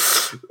 Yeah.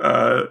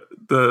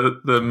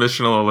 The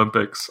missional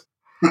Olympics.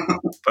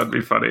 That'd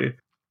be funny.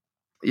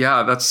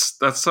 Yeah, that's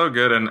so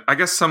good. And I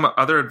guess some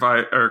other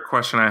advice or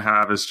question I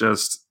have is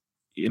just,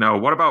 you know,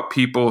 what about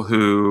people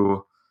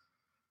who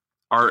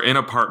are in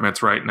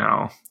apartments right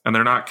now and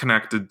they're not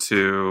connected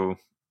to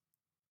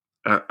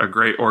a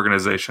great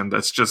organization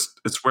that's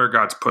just, it's where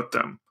God's put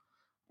them?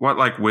 What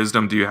like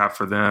wisdom do you have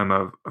for them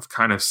of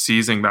kind of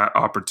seizing that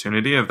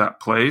opportunity of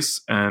that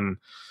place and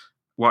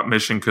what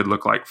mission could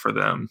look like for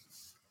them?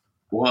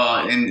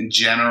 Well, in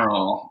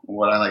general,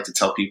 what I like to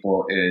tell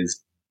people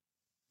is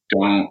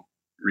don't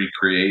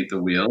recreate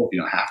the wheel if you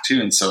don't have to.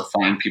 And so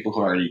find people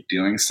who are already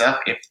doing stuff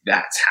if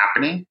that's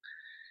happening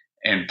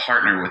and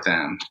partner with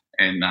them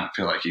and not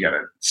feel like you got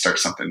to start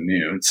something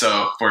new. And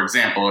so, for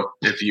example,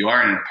 if you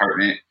are in an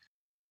apartment,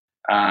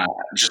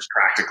 just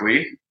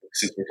practically,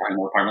 since we're talking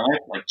about apartment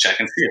life, like check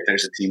and see if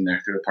there's a team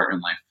there through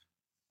apartment life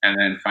and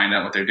then find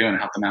out what they're doing and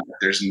help them out. If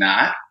there's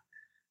not,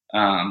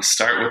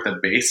 start with the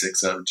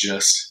basics of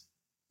just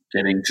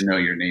getting to know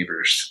your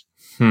neighbors.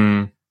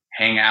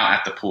 Hang out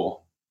at the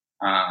pool.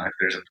 if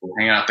there's a pool,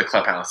 hang out at the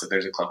clubhouse if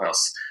there's a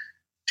clubhouse.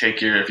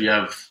 If you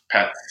have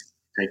pets,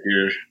 take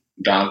your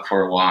dog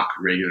for a walk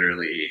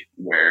regularly.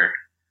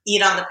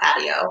 Eat on the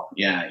patio.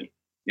 Yeah,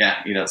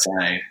 eat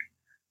outside.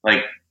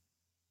 Like,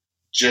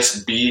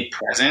 just be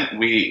present.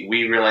 We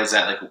realized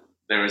that, like,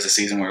 there was a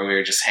season where we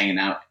were just hanging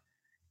out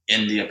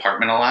in the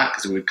apartment a lot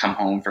because we would come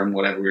home from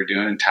whatever we were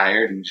doing and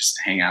tired and just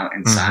hang out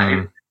inside.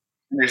 Mm-hmm.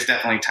 And there's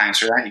definitely times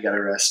for that. You got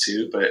to rest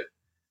too, but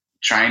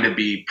trying to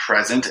be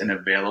present and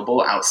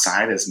available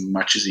outside as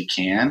much as you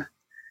can.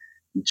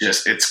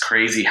 It's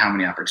crazy how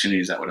many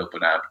opportunities that would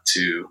open up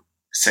to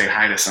say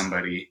hi to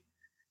somebody.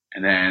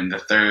 And then the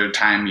third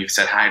time you've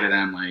said hi to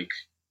them, like,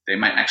 they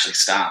might actually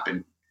stop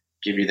and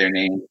give you their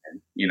name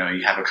and,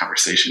 you have a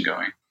conversation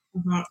going.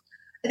 Mm-hmm.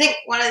 I think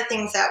one of the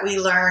things that we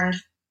learned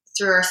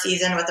through our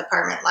season with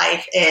Apartment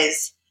Life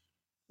is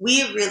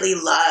we really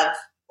love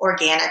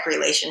organic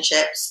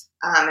relationships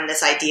and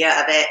this idea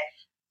of it,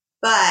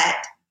 but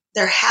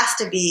there has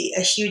to be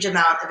a huge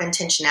amount of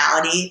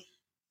intentionality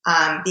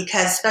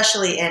because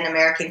especially in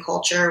American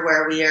culture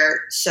where we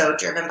are so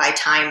driven by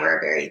time, we're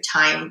a very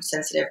time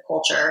sensitive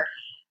culture,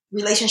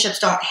 relationships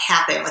don't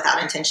happen without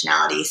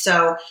intentionality.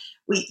 So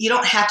you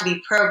don't have to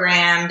be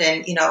programmed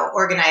and,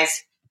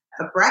 organize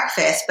a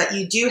breakfast, but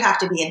you do have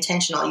to be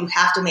intentional. You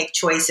have to make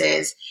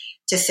choices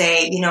to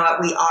say, you know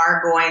what, we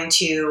are going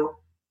to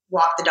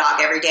walk the dog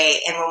every day.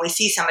 And when we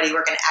see somebody,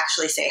 we're going to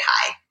actually say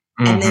hi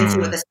and then see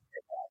what the spirit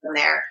is from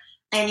there.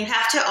 And you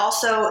have to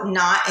also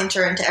not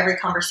enter into every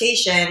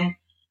conversation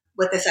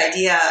with this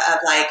idea of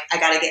like, I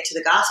got to get to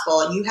the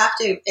gospel. You have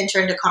to enter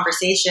into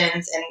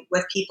conversations and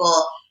with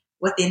people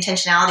with the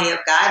intentionality of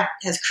God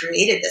has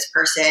created this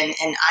person.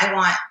 And I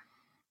want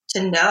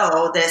to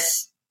know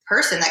this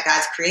person that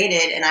God's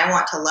created and I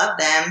want to love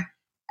them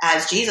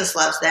as Jesus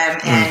loves them.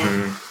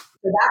 And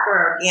so that's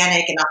where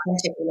organic and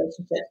authentic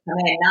relationships come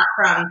in, not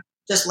from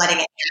just letting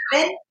it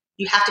happen.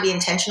 You have to be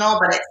intentional,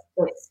 but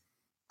it's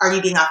are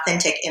you being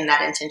authentic in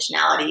that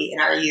intentionality? And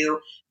are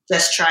you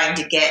just trying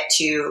to get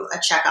to a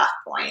checkoff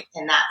point?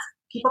 And that's,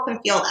 people can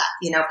feel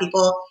that,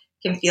 people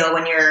can feel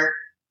when you're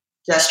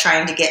just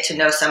trying to get to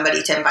know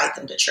somebody to invite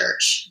them to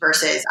church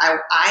versus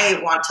I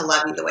want to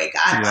love you the way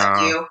God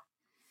loved you,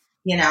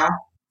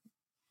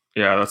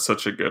 Yeah, that's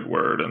such a good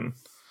word. And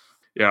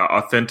yeah,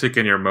 authentic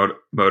in your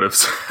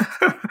motives.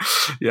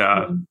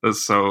 Yeah,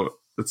 it's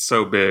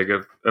so big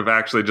of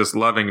actually just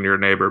loving your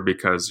neighbor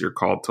because you're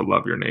called to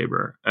love your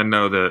neighbor and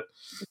know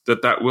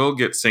that will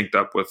get synced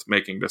up with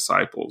making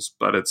disciples,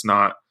 but it's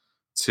not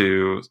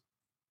to,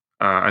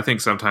 I think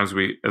sometimes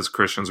we, as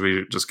Christians,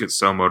 we just get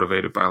so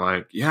motivated by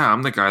like, yeah,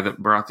 I'm the guy that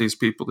brought these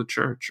people to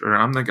church, or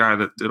I'm the guy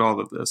that did all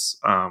of this,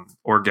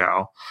 or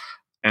gal.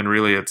 And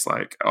really it's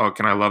like, oh,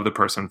 can I love the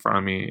person in front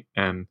of me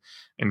and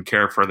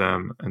care for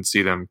them and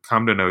see them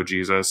come to know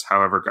Jesus,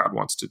 however God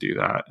wants to do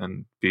that,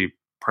 and be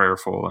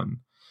prayerful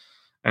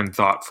and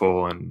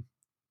thoughtful and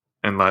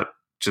let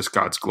just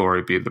God's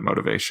glory be the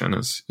motivation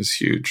is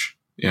huge.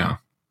 Yeah.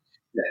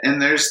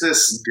 And there's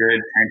this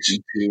good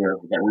tension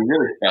too that we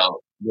really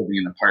felt living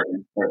in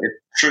apartments, but it's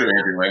true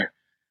everywhere.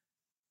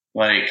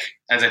 Like,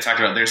 as I talked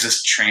about, there's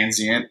this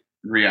transient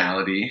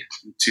reality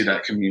to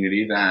that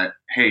community that,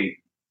 hey,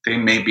 they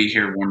may be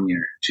here 1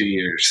 year, 2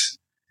 years.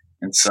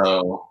 And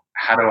so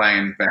how do I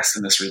invest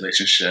in this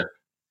relationship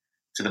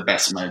to the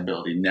best of my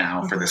ability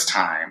now for this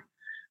time?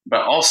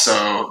 But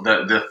also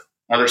the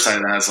other side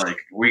of that is like,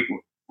 we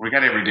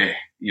got every day,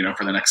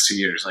 for the next 2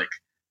 years. Like,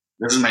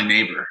 this is my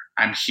neighbor.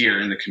 I'm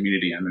here in the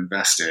community. I'm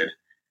invested.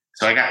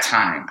 So I got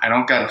time. I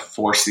don't got to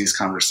force these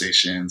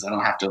conversations. I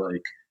don't have to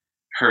like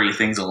hurry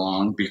things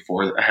along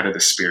ahead of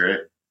the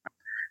Spirit.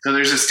 So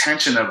there's this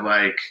tension of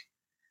like,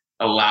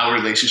 allow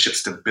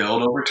relationships to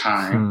build over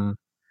time,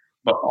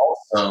 but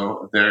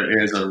also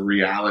there is a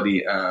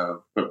reality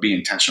of, but be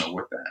intentional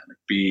with that. Like,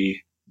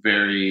 be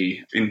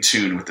very in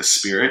tune with the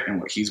Spirit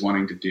and what He's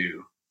wanting to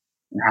do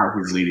and how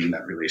He's leading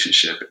that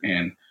relationship.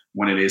 And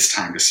when it is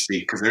time to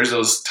speak, because there's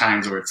those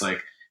times where it's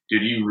like,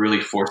 dude, you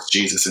really forced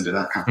Jesus into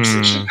that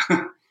conversation.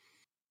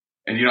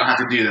 And you don't have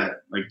to do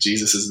that. Like,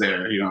 Jesus is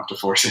there. You don't have to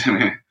force Him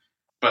in.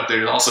 But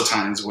there's also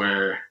times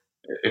where,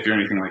 if you're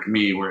anything like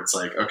me, where it's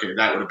like, okay,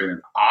 that would have been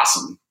an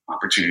awesome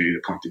opportunity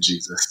to point to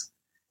Jesus,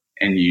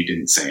 and you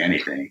didn't say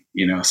anything,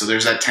 So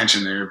there's that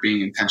tension there,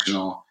 being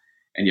intentional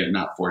and yet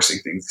not forcing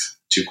things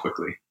too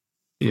quickly.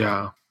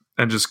 Yeah,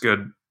 and just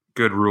good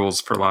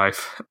rules for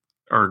life,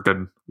 or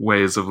good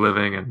ways of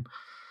living. And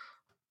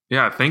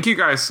yeah, thank you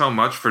guys so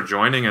much for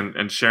joining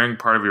and sharing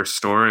part of your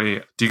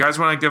story. Do you guys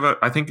want to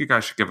I think you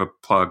guys should give a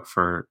plug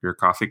for your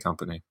coffee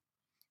company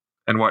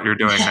and what you're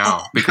doing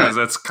now, because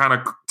it's kind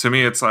of, to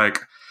me, it's like,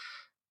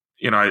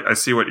 I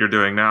see what you're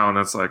doing now, and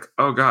it's like,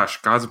 oh gosh,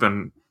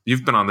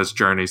 you've been on this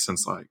journey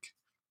since like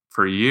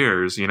for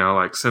years,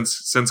 like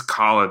since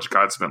college,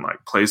 God's been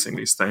like placing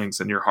these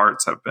things, and your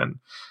hearts have been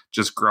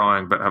just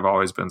growing, but have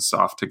always been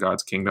soft to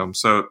God's kingdom.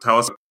 So tell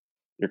us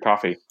your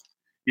coffee.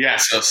 Yeah.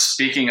 So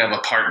speaking of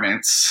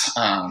apartments,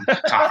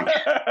 coffee.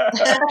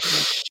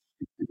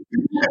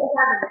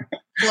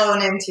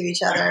 Flown into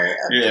each other.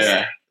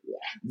 Yeah.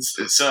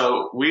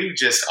 So we've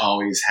just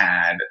always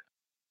had,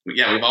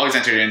 we've always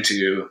entered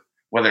into,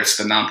 whether it's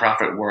the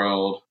nonprofit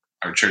world,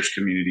 our church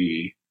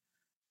community,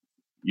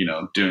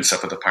 doing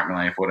stuff with Apartment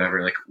Life,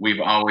 whatever. Like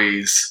we've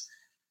always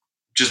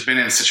just been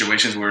in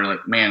situations where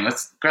like, man,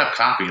 let's grab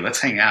coffee, let's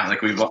hang out.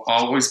 Like we've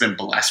always been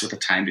blessed with the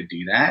time to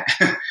do that.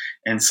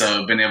 And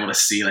so been able to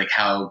see like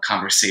how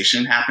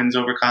conversation happens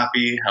over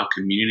coffee, how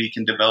community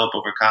can develop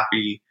over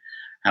coffee,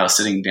 how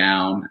sitting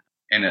down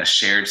in a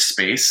shared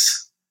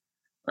space,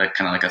 like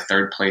kind of like a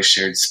third place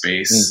shared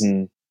space,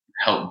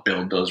 help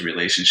build those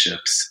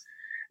relationships.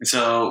 And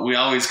so we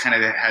always kind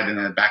of had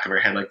in the back of our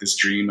head like this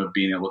dream of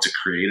being able to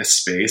create a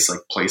space,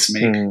 like place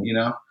make,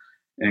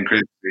 and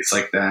create a space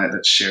like that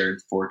that's shared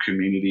for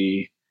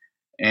community.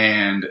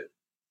 And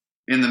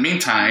in the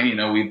meantime,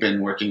 we've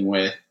been working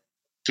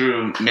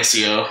through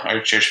Missio,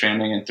 our church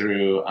family, and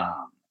through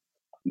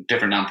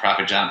different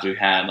nonprofit jobs we've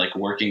had, like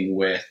working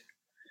with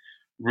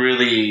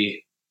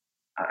really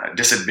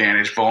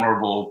disadvantaged,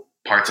 vulnerable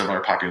parts of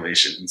our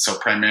population. And so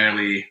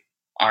primarily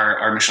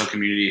our missional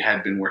community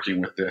had been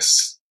working with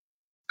this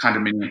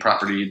condominium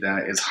property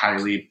that is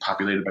highly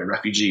populated by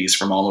refugees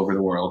from all over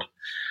the world.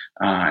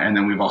 And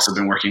then we've also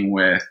been working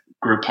with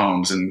group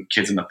homes and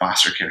kids in the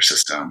foster care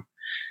system.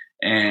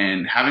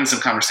 And having some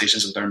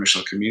conversations with our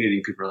missional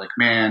community, people are like,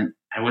 man,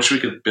 I wish we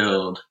could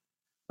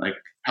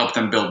help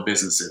them build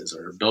businesses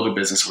or build a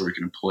business where we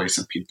can employ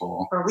some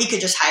people. Or we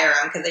could just hire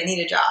them because they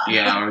need a job.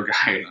 Yeah, or we could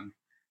hire them.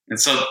 And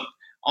so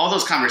all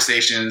those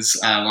conversations,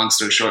 long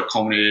story short,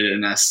 culminated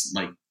in us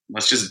like,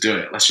 let's just do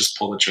it. Let's just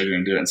pull the trigger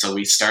and do it. And so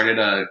we started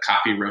a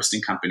coffee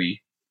roasting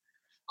company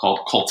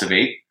called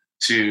Cultivate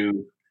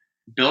to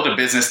build a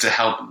business to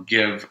help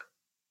give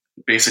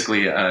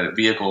basically a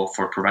vehicle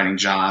for providing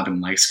job and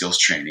life skills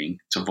training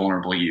to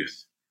vulnerable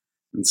youth.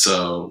 And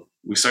so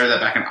we started that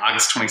back in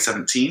August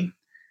 2017,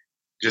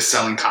 just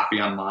selling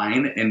coffee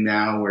online. And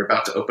now we're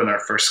about to open our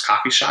first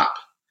coffee shop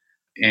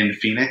in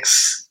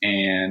Phoenix.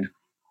 And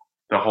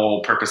the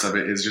whole purpose of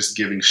it is just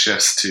giving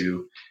shifts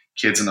to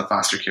kids in the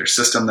foster care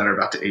system that are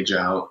about to age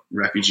out,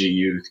 refugee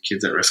youth,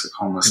 kids at risk of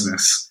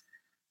homelessness,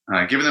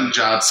 giving them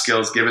job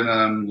skills, giving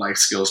them life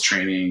skills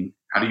training.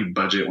 How do you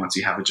budget once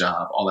you have a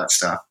job? All that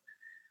stuff.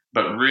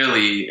 But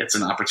really, it's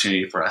an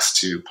opportunity for us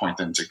to point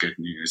them to good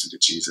news and to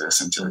Jesus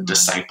and to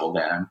disciple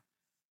them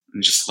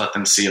and just let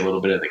them see a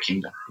little bit of the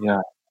kingdom. Yeah.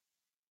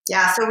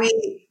 So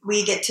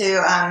we get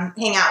to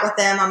hang out with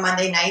them on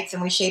Monday nights,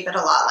 and we shape it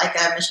a lot like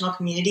a missional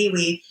community.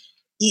 We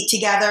eat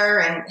together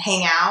and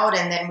hang out,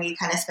 and then we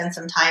kind of spend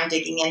some time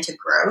digging into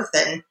growth.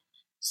 And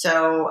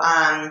so,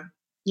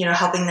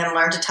 helping them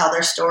learn to tell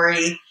their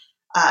story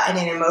in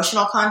an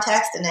emotional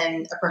context and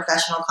in a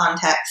professional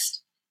context,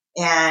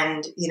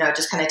 and,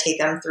 just kind of take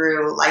them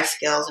through life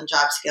skills and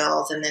job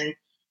skills. And then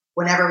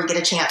whenever we get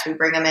a chance, we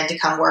bring them in to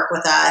come work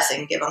with us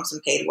and give them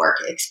some paid work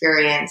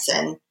experience.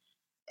 And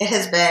it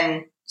has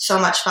been so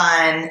much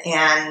fun.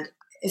 And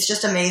it's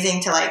just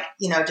amazing to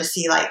just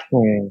see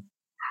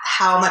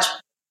how much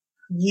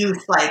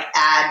youth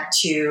add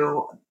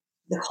to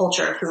the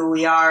culture of who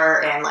we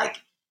are. And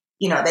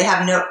they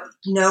have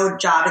no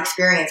job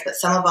experience, but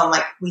some of them,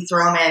 we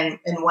throw them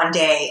in one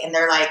day and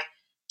they're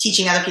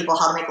teaching other people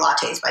how to make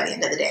lattes by the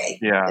end of the day.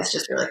 Yeah. It's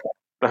just really cool.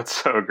 That's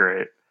so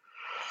great.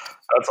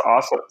 That's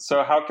awesome.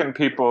 So how can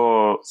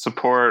people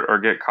support or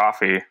get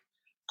coffee?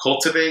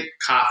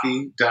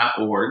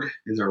 CultivateCoffee.org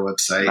is our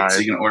website. Nice. So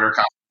you can order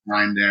coffee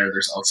online there.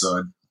 There's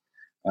also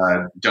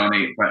a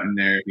donate button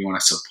there if you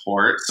want to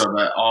support, so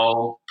that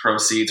all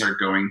proceeds are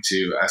going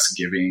to us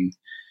giving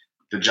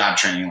the job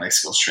training, life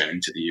skills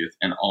training to the youth,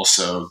 and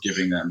also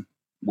giving them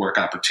work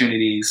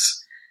opportunities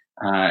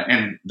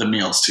and the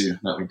meals too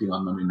that we do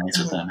on Monday nights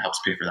with them helps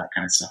pay for that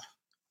kind of stuff.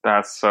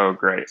 That's so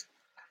great.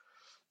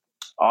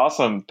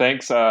 Awesome.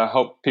 Thanks.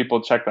 Hope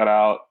people check that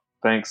out.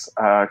 Thanks,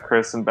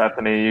 Chris and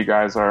Bethany. You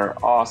guys are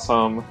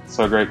awesome.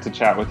 So great to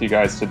chat with you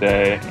guys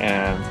today.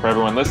 And for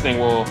everyone listening,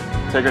 we'll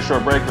take a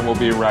short break and we'll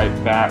be right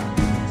back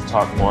to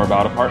talk more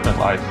about apartment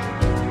life.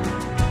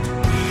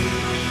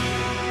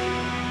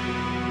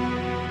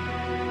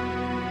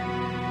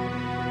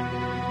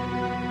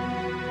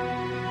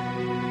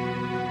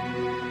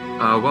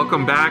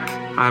 Welcome back.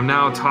 I'm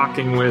now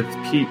talking with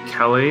Pete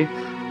Kelly,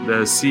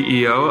 the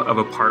CEO of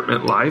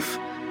Apartment Life,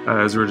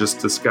 as we were just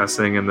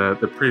discussing in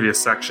the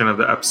previous section of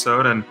the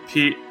episode. And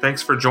Pete,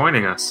 thanks for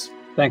joining us.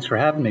 Thanks for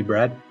having me,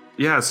 Brad.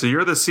 Yeah, so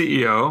you're the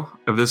CEO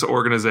of this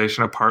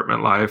organization,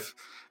 Apartment Life.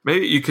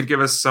 Maybe you could give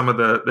us some of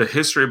the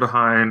history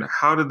behind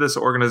how did this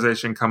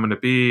organization come into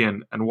be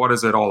and what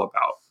is it all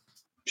about?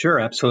 Sure,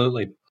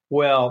 absolutely.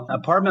 Well,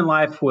 Apartment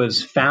Life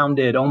was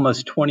founded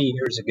almost 20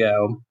 years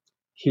ago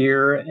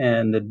here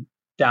in the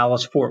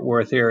Dallas-Fort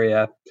Worth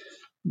area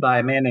by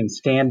a man named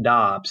Stan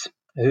Dobbs,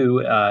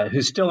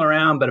 who's still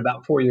around, but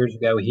about 4 years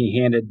ago, he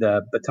handed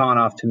the baton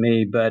off to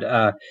me. But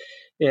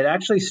it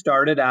actually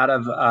started out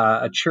of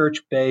a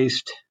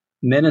church-based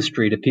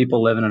ministry to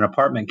people living in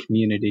apartment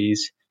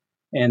communities.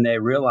 And they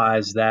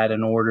realized that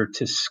in order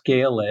to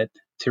scale it,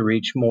 to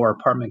reach more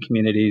apartment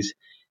communities,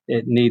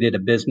 it needed a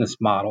business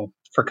model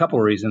for a couple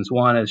of reasons.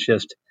 One is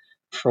just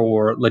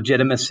for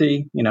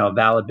legitimacy, a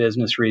valid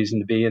business reason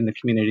to be in the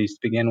communities to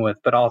begin with,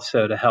 but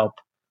also to help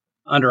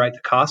underwrite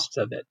the costs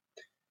of it.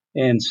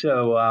 And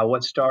so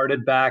what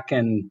started back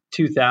in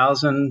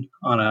 2000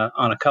 on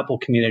a couple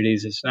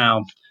communities has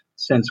now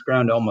since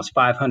grown to almost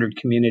 500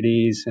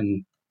 communities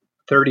and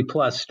 30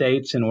 plus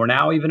states. And we're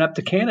now even up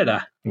to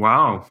Canada.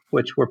 Wow.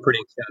 Which we're pretty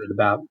excited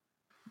about.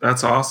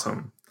 That's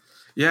awesome.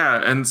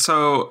 Yeah. And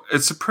so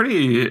it's a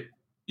pretty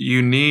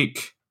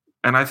unique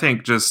and I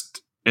think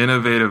just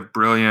innovative,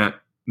 brilliant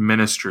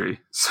ministry.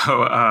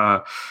 So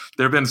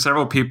there have been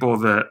several people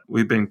that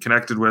we've been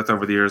connected with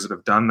over the years that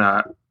have done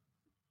that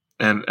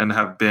and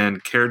have been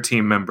care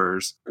team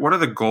members. What are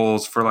the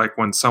goals for like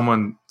when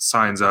someone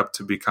signs up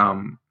to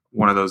become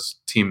one of those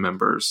team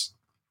members?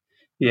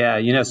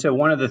 Yeah, so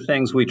one of the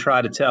things we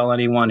try to tell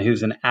anyone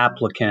who's an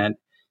applicant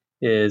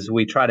is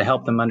we try to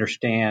help them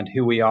understand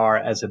who we are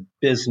as a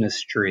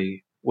business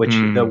tree, which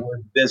the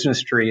word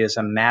business tree is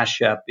a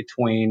mashup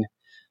between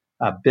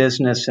a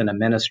business and a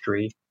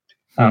ministry.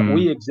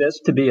 We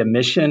exist to be a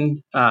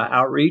mission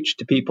outreach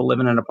to people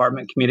living in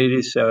apartment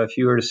communities. So if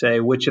you were to say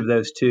which of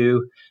those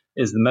two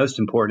is the most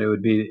important, it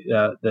would be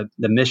the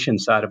mission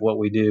side of what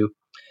we do.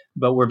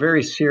 But we're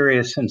very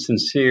serious and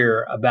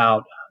sincere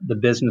about the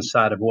business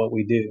side of what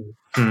we do.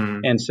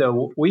 And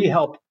so we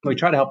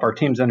try to help our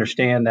teams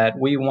understand that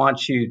we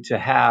want you to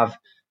have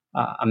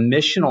a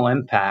missional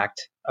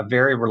impact, a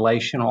very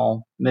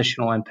relational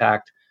missional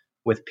impact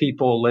with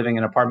people living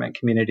in apartment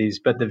communities.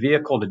 But the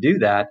vehicle to do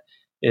that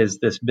is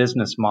this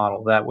business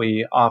model that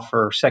we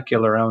offer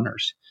secular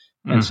owners.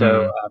 And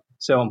so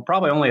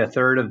probably only a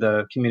third of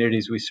the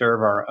communities we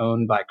serve are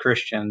owned by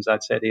Christians.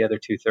 I'd say the other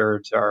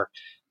 2/3 are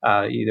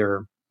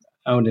either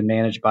owned and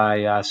managed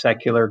by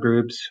secular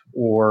groups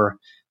or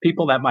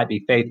people that might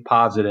be faith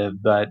positive,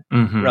 but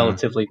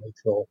relatively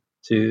neutral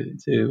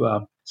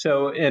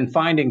so in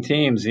finding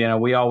teams,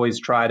 we always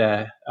try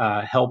to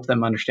help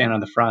them understand on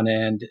the front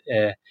end.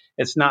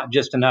 It's not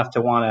just enough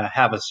to want to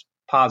have a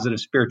positive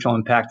spiritual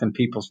impact in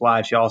people's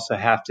lives. You also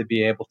have to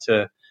be able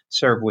to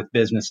serve with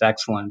business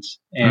excellence.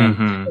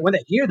 And when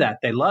they hear that,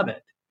 they love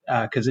it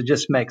because it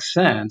just makes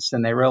sense.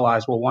 And they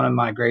realize, well, one of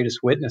my greatest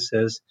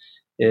witnesses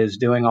is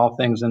doing all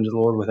things unto the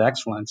Lord with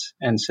excellence.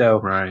 And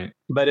so,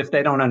 but if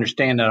they don't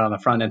understand it on the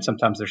front end,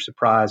 sometimes they're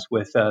surprised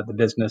with the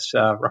business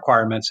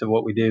requirements of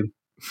what we do.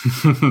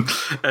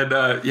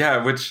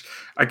 And which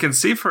I can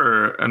see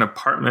for an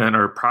apartment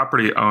or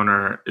property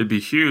owner, it'd be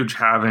huge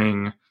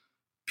having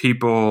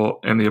people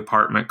in the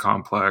apartment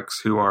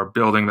complex who are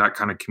building that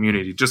kind of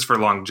community just for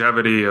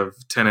longevity of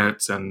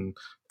tenants and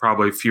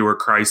probably fewer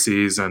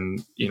crises.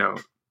 And,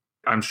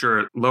 I'm sure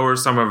it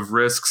lowers some of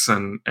risks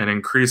and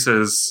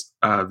increases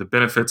the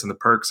benefits and the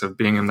perks of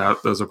being in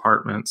those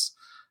apartments.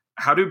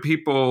 How do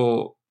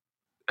people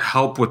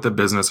help with the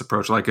business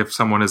approach? Like if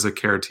someone is a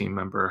care team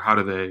member, how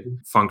do they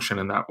function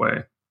in that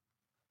way?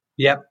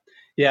 Yep.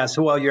 Yeah.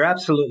 So, well, you're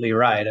absolutely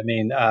right. I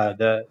mean,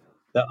 the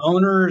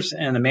owners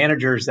and the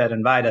managers that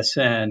invite us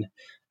in,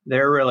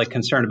 they're really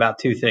concerned about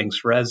two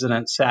things: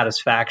 resident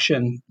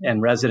satisfaction and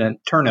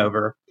resident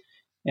turnover.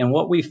 And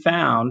what we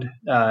found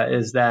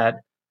is that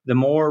the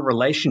more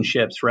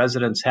relationships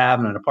residents have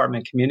in an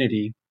apartment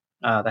community,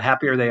 the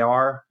happier they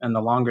are and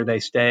the longer they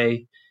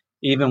stay,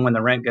 even when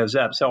the rent goes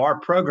up. So our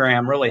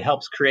program really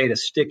helps create a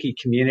sticky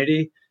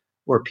community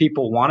where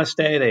people want to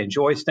stay, they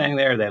enjoy staying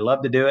there, they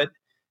love to do it.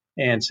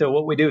 And so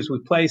what we do is we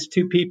place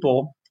two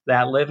people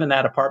that live in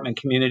that apartment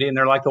community, and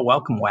they're like the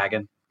welcome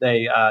wagon.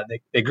 They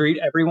greet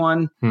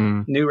everyone,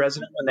 new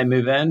resident when they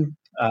move in.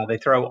 They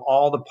throw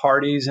all the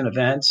parties and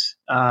events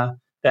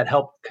that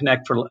help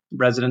connect for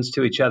residents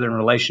to each other in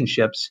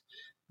relationships.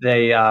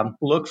 They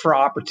look for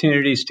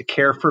opportunities to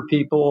care for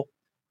people,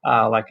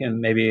 like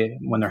maybe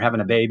when they're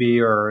having a baby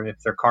or if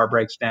their car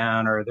breaks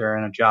down or they're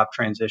in a job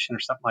transition or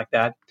something like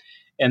that.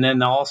 And then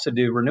they'll also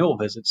do renewal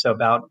visits. So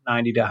about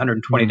 90 to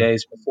 120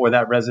 days before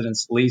that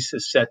resident's lease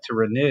is set to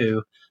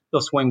renew,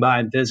 they'll swing by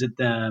and visit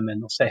them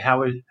and they'll say,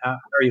 how are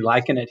you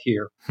liking it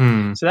here?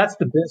 So that's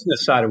the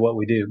business side of what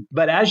we do.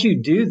 But as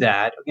you do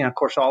that, of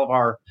course, all of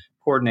our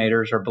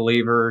coordinators are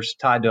believers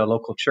tied to a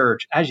local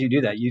church. As you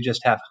do that, you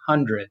just have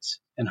hundreds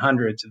and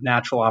hundreds of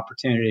natural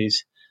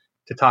opportunities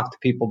to talk to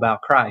people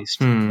about Christ.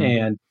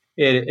 And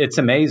it's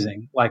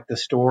amazing, like the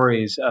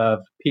stories of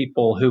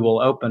people who will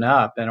open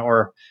up.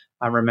 Or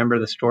I remember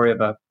the story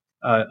of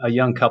a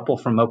young couple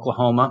from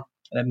Oklahoma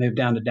that moved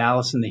down to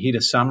Dallas in the heat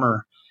of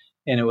summer.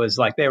 And it was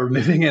like they were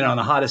moving in on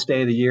the hottest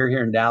day of the year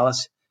here in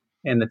Dallas.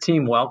 And the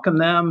team welcomed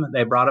them.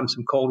 They brought them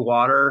some cold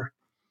water.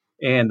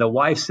 And the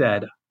wife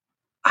said,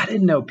 I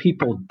didn't know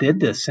people did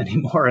this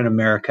anymore in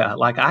America.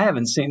 Like, I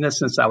haven't seen this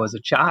since I was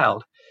a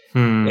child.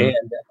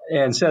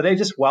 And so they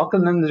just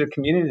welcomed them to the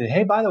community.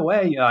 Hey, by the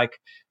way, like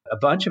a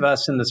bunch of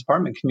us in this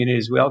apartment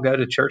communities, we all go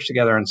to church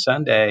together on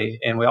Sunday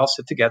and we all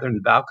sit together in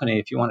the balcony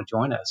if you want to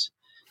join us.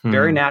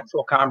 Very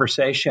natural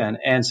conversation.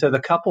 And so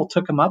the couple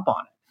took them up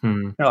on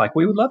it. They're like,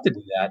 we would love to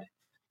do that.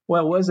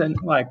 Well, it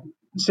wasn't like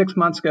 6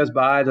 months goes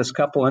by. This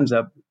couple ends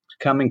up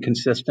coming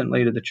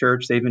consistently to the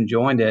church. They even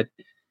joined it.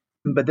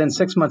 But then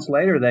 6 months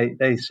later,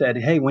 they said,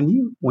 hey, when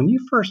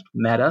you first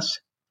met us,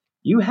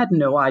 you had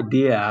no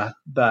idea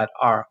that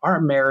our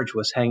marriage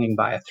was hanging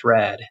by a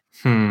thread.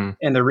 And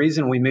the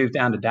reason we moved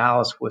down to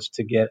Dallas was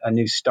to get a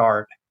new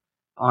start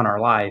on our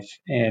life.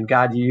 And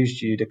God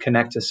used you to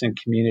connect us in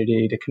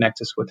community, to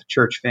connect us with the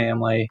church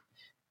family.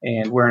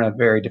 And we're in a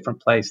very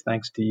different place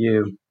thanks to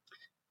you.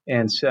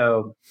 And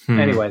so,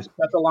 anyways,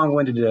 that's a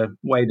long-winded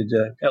way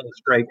to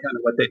illustrate kind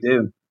of what they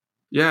do.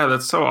 Yeah,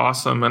 that's so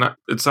awesome. And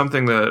it's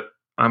something that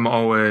I'm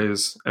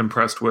always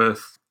impressed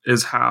with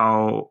is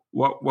how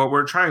what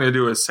we're trying to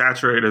do is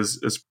saturate is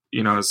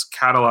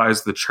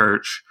catalyze the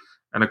church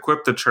and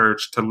equip the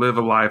church to live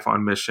a life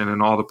on mission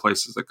in all the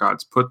places that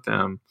God's put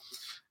them.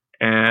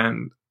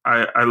 And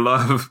I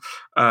love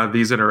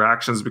these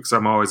interactions because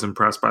I'm always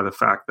impressed by the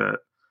fact that,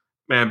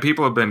 man,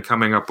 people have been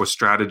coming up with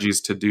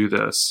strategies to do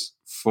this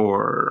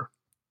for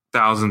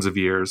thousands of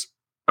years.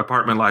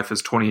 Apartment life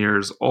is 20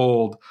 years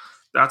old.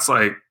 That's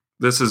like,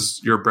 this is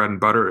your bread and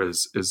butter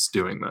is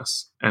doing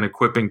this and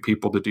equipping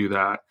people to do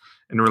that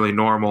in really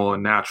normal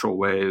and natural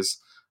ways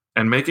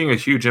and making a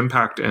huge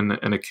impact in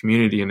a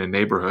community, in a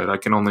neighborhood. I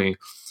can only,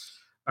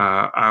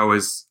 I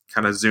always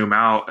kind of zoom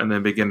out and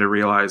then begin to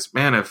realize,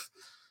 man, if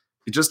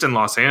just in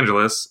Los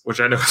Angeles, which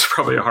I know is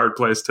probably a hard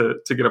place to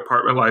get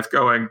apartment life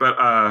going,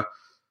 but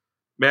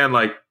man,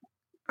 like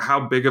how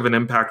big of an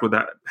impact would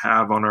that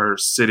have on our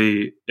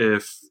city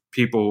if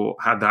people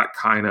had that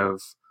kind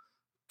of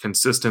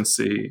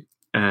consistency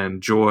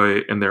and joy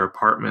in their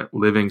apartment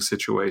living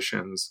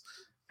situations,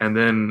 and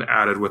then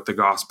added with the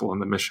gospel and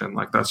the mission.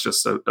 Like that's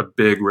just a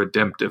big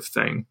redemptive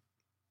thing.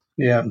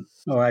 Yeah.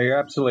 Oh, you're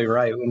absolutely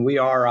right. When we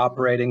are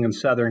operating in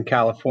Southern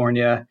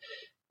California,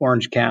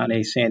 Orange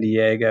County, San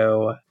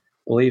Diego, I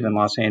believe in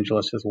Los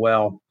Angeles as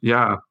well.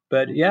 Yeah.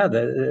 But yeah,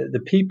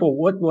 the people,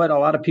 what a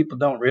lot of people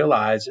don't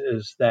realize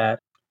is that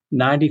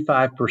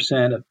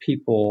 95% of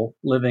people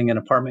living in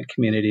apartment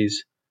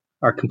communities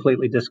are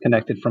completely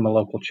disconnected from a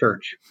local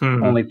church.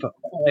 Only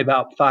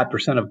about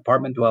 5% of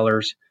apartment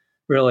dwellers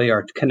really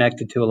are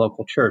connected to a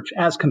local church,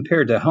 as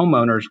compared to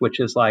homeowners, which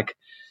is like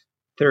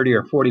 30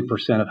 or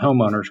 40% of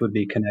homeowners would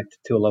be connected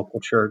to a local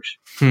church.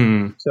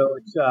 So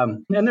it's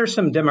and there's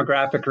some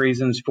demographic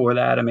reasons for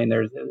that. I mean,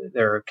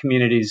 there are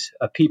communities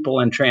of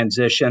people in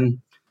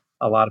transition,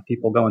 a lot of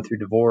people going through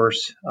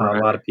divorce, right. A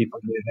lot of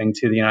people moving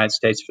to the United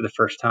States for the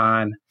first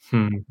time.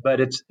 But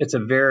it's a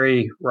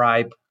very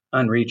ripe,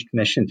 unreached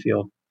mission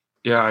field.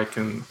 Yeah,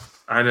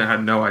 I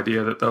had no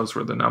idea that those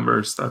were the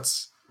numbers.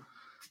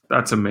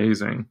 That's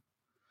amazing.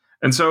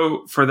 And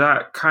so for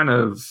that kind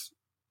of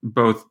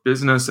both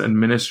business and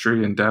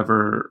ministry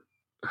endeavor,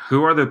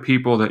 who are the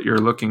people that you're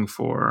looking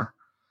for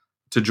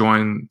to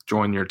join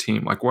your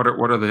team? Like what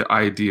are the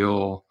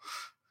ideal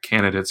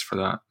candidates for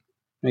that?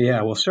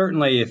 Yeah, well,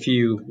 certainly if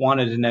you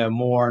wanted to know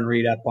more and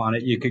read up on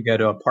it, you could go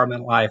to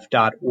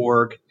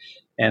apartmentlife.org,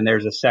 and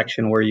there's a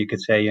section where you could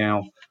say,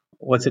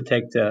 what's it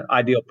take to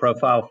ideal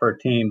profile for a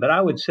team? But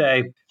I would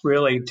say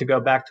really to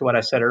go back to what I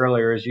said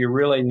earlier is you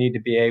really need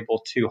to be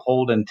able to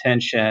hold in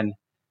tension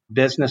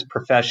business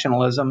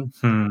professionalism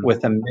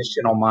with a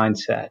missional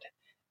mindset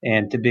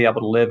and to be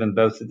able to live in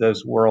both of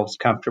those worlds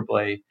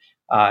comfortably.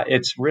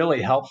 It's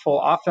really helpful.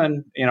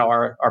 Often,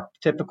 our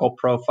typical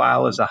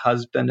profile is a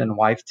husband and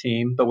wife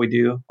team, but we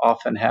do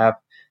often have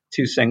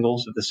two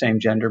singles of the same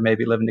gender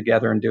maybe living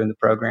together and doing the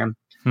program.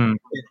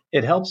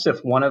 It helps if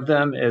one of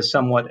them is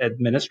somewhat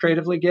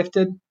administratively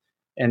gifted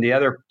and the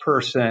other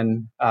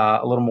person a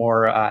little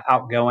more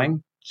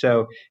outgoing.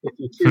 So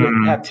if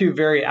you have two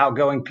very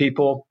outgoing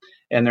people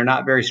and they're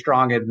not very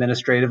strong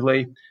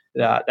administratively,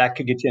 that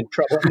could get you in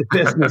trouble on the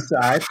business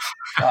side,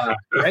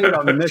 great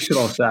on the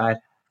missional side.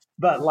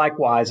 But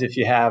likewise, if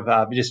you have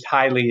just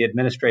highly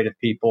administrative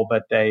people,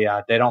 but they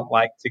don't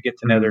like to get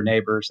to know their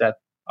neighbors, that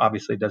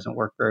obviously doesn't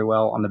work very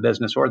well on the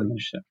business or the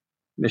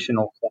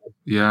missional side.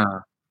 Yeah.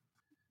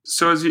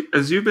 So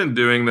as you've been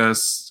doing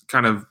this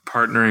kind of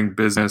partnering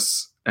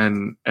business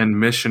and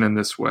mission in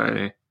this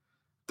way,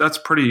 that's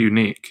pretty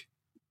unique.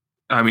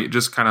 I mean,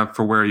 just kind of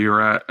for where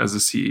you're at as a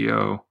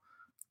CEO,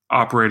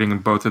 operating in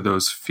both of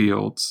those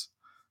fields.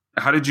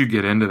 How did you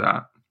get into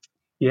that?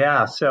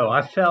 Yeah, so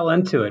I fell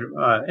into it.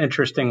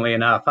 Interestingly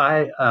enough,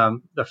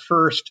 the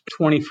first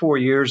 24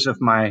 years of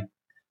my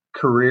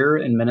career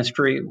in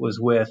ministry was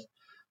with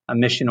a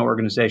mission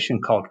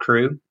organization called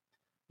Cru.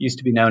 Used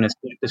to be known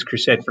as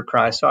Crusade for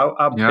Christ. So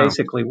I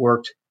basically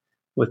worked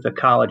with the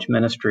college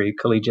ministry,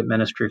 collegiate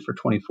ministry for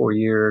 24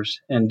 years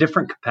in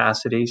different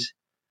capacities.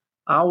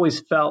 I always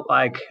felt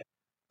like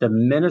the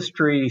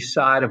ministry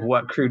side of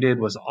what Cru did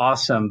was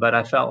awesome, but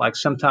I felt like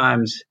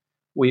sometimes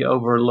we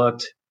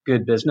overlooked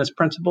good business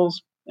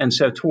principles. And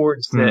so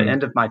towards the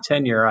end of my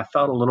tenure, I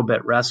felt a little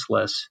bit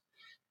restless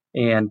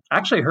and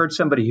actually heard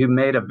somebody who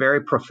made a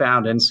very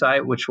profound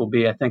insight, which will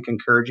be, I think,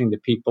 encouraging to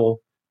people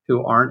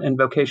who aren't in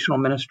vocational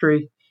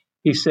ministry.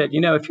 He said,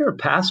 if you're a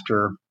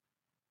pastor,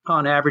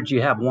 on average,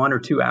 you have 1 or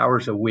 2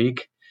 hours a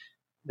week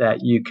that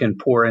you can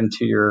pour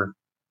into your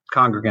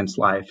congregant's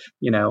life.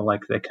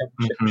 Like they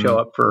show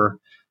up for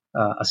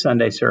a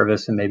Sunday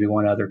service and maybe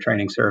one other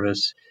training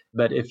service.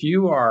 But if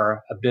you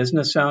are a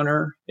business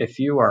owner, if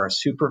you are a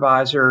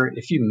supervisor,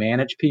 if you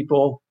manage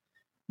people,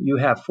 you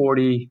have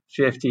 40,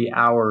 50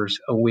 hours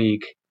a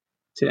week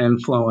to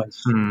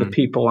influence the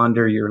people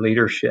under your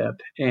leadership.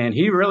 And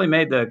he really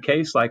made the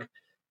case like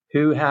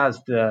who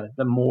has the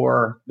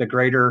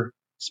greater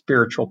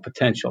spiritual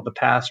potential, the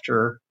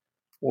pastor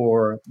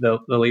or the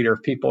leader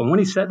of people. And when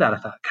he said that, I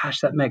thought,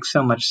 gosh, that makes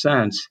so much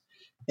sense.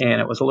 And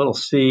it was a little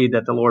seed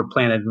that the Lord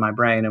planted in my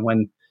brain. And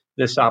when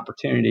this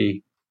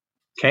opportunity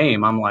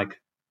came, I'm like,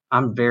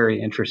 I'm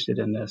very interested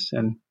in this.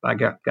 And by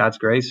God's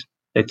grace,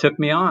 they took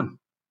me on.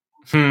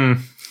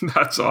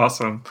 That's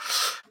awesome.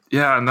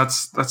 Yeah, and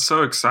that's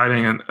so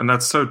exciting, and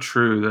that's so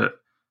true that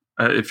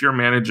if you're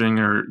managing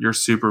or you're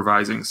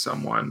supervising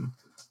someone,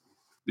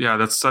 yeah,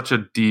 that's such a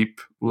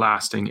deep,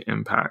 lasting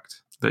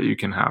impact that you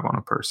can have on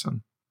a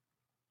person.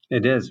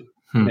 It is.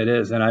 It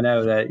is. And I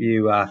know that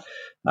you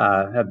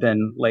have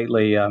been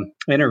lately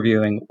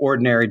interviewing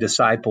ordinary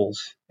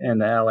disciples in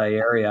the LA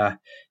area.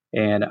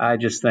 And I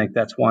just think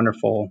that's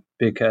wonderful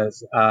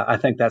because I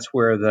think that's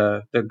where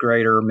the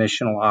greater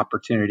missional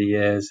opportunity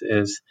is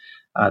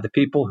the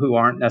people who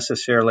aren't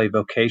necessarily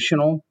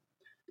vocational,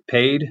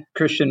 paid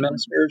Christian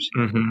ministers,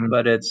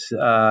 but it's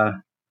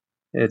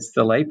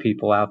the lay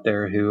people out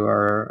there who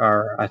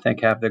are I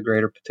think have the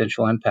greater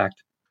potential impact.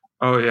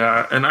 Oh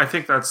yeah, and I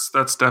think that's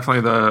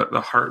definitely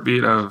the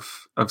heartbeat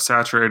of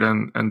Saturate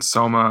and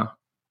Soma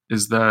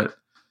is that.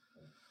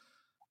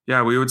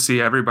 Yeah, we would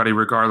see everybody,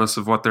 regardless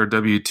of what their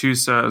W-2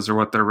 says or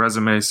what their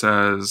resume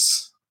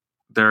says,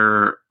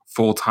 they're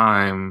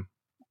full-time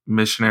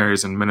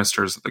missionaries and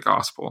ministers of the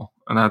gospel.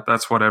 And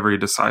that's what every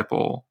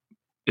disciple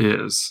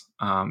is.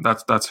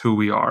 That's who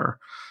we are.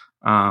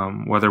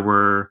 Whether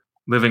we're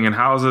living in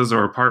houses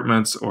or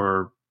apartments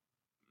or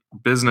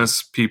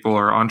business people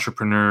or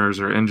entrepreneurs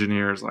or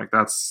engineers, like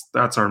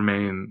that's our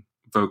main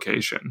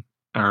vocation.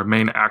 Our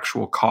main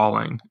actual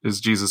calling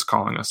is Jesus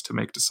calling us to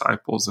make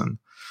disciples and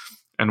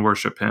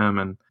worship him.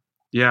 And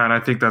yeah, and I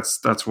think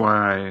that's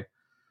why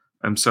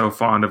I am so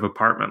fond of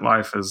apartment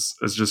life is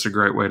just a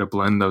great way to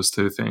blend those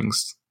two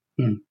things.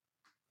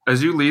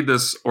 As you lead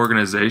this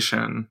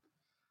organization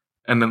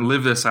and then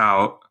live this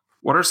out,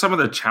 what are some of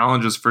the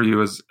challenges for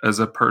you as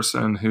a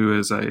person who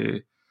is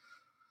a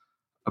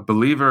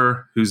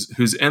believer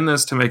who's in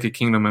this to make a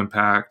kingdom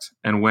impact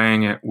and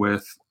weighing it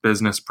with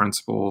business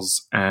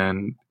principles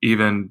and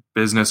even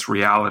business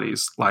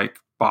realities like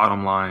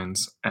bottom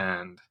lines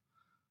and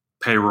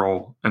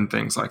payroll and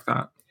things like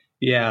that?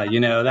 Yeah,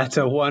 that's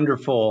a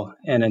wonderful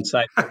and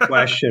insightful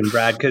question,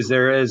 Brad, because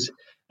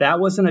that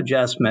was an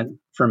adjustment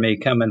for me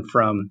coming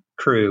from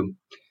Cru.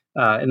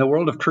 In the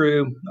world of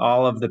Cru,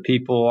 all of the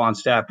people on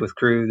staff with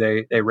Cru,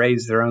 they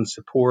raised their own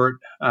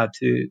support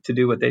to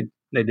do what they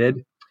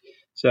did.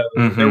 So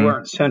there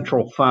weren't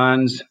central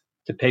funds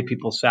to pay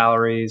people's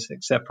salaries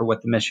except for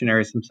what the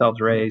missionaries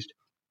themselves raised.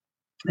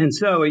 And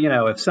so,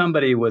 if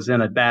somebody was in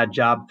a bad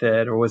job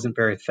fit or wasn't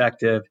very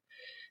effective,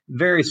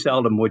 very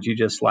seldom would you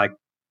just let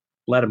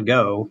them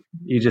go.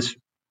 You just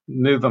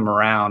move them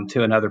around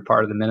to another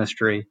part of the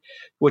ministry,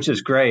 which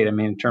is great. I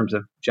mean, in terms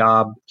of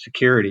job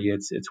security,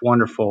 it's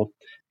wonderful.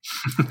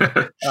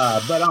 But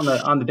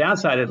on the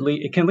downside,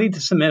 it can lead to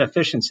some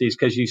inefficiencies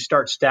because you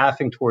start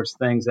staffing towards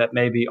things that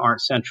maybe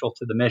aren't central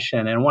to the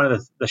mission. And one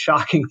of the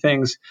shocking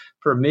things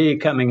for me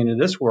coming into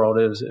this world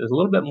is a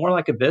little bit more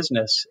like a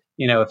business.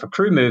 If a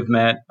Cru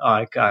movement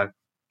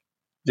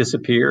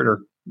disappeared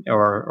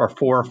or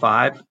 4 or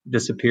 5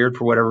 disappeared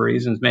for whatever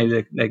reasons,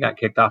 maybe they got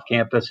kicked off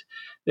campus,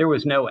 there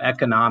was no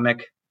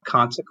economic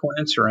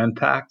consequence or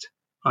impact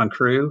on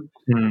Cru.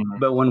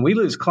 But when we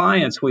lose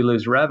clients, we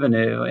lose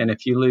revenue. And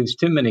if you lose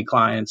too many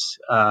clients,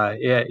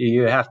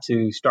 you have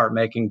to start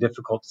making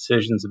difficult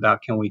decisions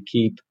about can we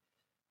keep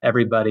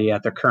everybody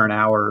at their current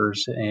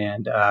hours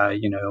and,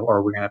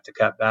 or we're going to have to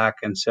cut back.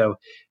 And so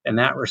in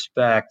that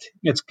respect,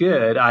 it's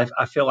good.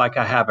 I feel like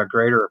I have a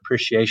greater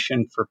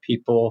appreciation for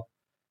people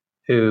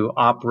who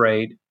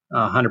operate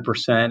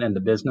 100% in the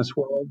business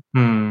world.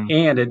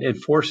 And it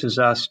forces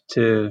us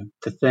to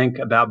think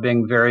about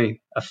being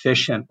very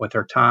efficient with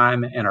our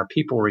time and our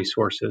people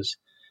resources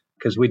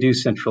because we do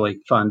centrally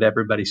fund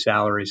everybody's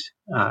salaries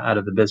out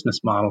of the business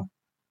model.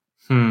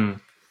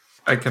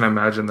 I can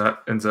imagine that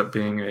ends up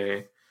being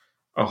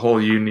a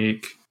whole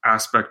unique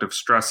aspect of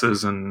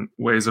stresses and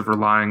ways of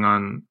relying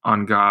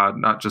on God,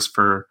 not just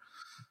for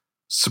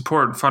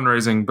support and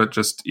fundraising, but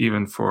just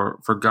even for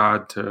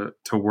God to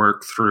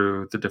work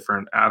through the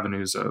different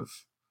avenues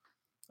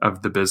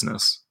of the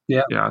business.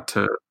 Yeah.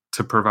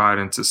 To provide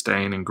and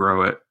sustain and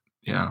grow it.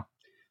 Yeah.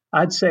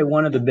 I'd say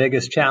one of the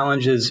biggest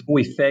challenges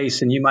we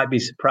face, and you might be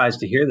surprised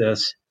to hear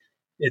this,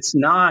 it's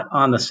not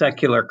on the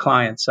secular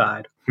client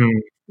side.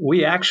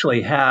 We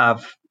actually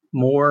have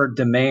more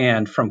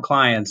demand from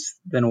clients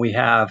than we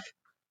have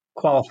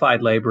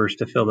qualified laborers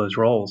to fill those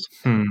roles.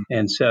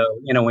 And so,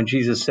 when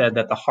Jesus said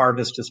that the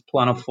harvest is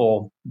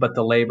plentiful, but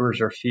the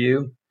laborers are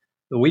few,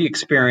 we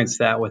experience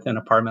that within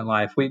apartment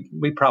life.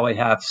 We probably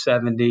have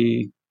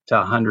 70 to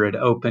 100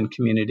 open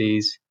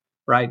communities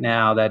right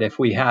now that if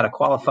we had a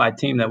qualified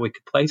team that we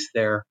could place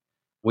there,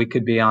 we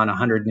could be on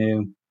 100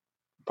 new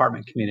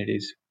apartment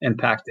communities,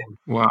 impacting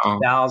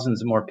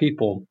thousands more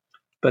people.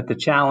 But the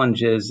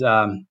challenge is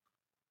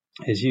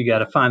you got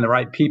to find the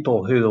right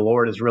people who the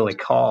Lord has really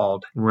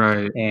called,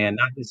 right? And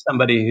not just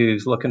somebody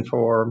who's looking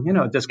for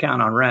a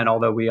discount on rent,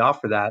 although we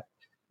offer that,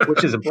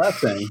 which is a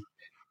blessing.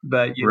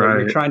 But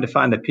you're trying to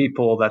find the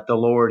people that the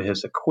Lord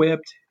has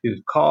equipped,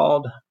 who's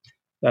called,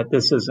 that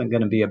this isn't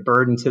going to be a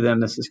burden to them.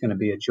 This is going to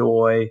be a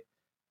joy.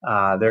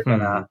 They're going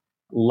to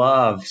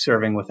love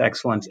serving with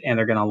excellence, and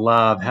they're going to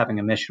love having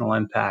a missional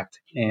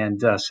impact.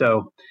 And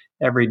so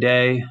every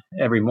day,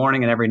 every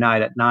morning, and every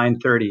night at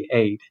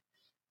 9:38,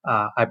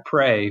 I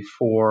pray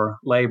for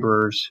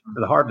laborers for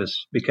the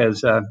harvest,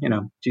 because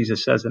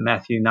Jesus says in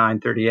Matthew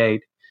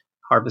 9:38,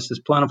 harvest is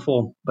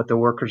plentiful, but the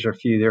workers are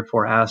few.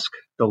 Therefore, ask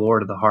the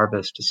Lord of the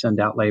harvest to send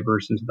out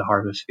laborers into the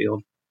harvest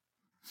field.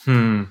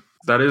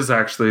 That is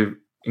actually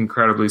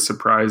incredibly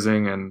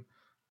surprising, and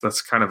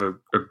that's kind of a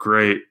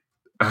great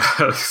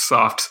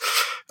soft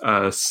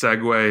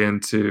segue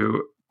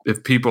into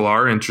if people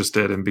are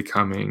interested in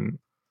becoming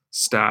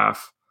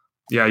staff.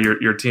 Yeah,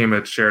 your team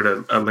had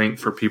shared a link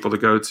for people to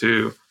go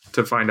to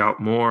find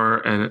out more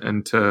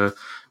and to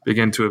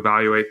begin to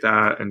evaluate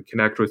that and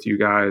connect with you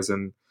guys.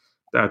 And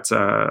that's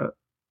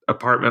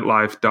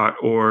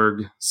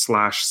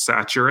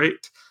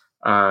apartmentlife.org/saturate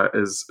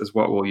is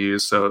what we'll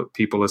use. So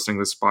people listening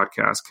to this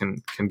podcast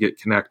can get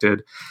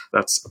connected.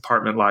 That's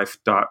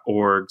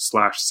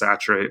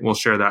apartmentlife.org/saturate. We'll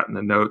share that in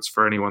the notes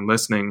for anyone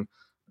listening.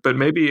 But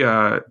maybe,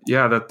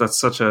 that's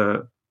such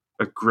a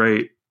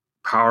great,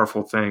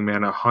 powerful thing,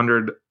 man.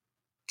 100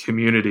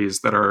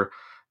 communities that are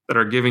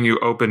giving you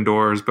open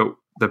doors, but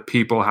the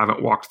people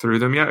haven't walked through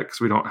them yet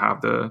because we don't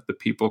have the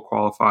people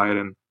qualified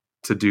and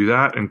to do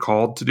that and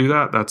called to do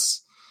that.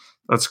 That's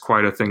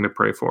quite a thing to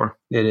pray for.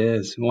 It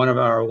is. One of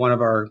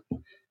our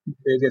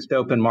biggest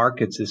open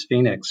markets is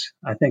Phoenix.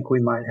 I think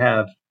we might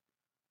have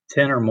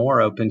 10 or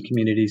more open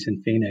communities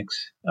in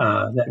Phoenix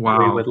that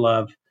we would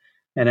love.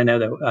 And I know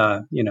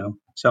that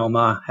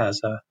Selma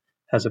has a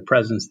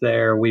presence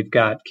there. We've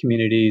got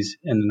communities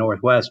in the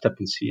Northwest, up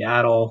in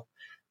Seattle.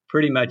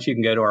 Pretty much you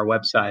can go to our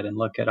website and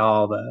look at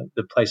all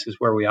the places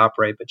where we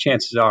operate. But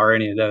chances are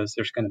any of those,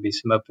 there's going to be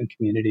some open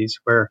communities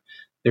where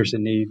there's a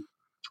need.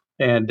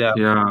 And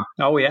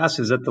all we ask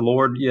is that the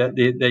Lord,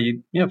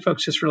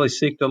 folks just really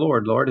seek the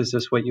Lord. Lord, is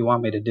this what you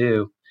want me to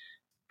do?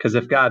 Because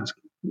if God's,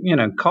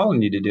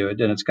 calling you to do it,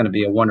 then it's going to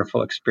be a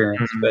wonderful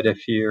experience. But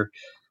if you're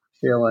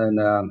feeling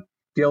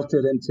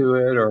guilted into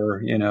it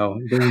or,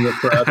 doing it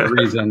for other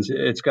reasons,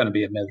 it's going to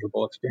be a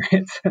miserable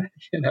experience.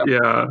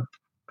 Yeah.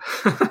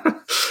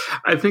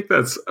 I think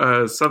that's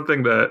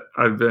something that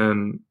I've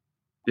been,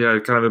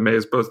 kind of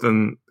amazed both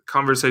in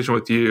conversation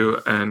with you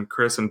and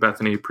Chris and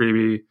Bethany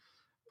Preby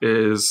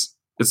is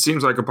it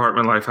seems like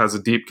Apartment Life has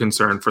a deep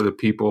concern for the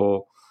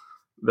people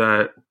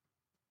that,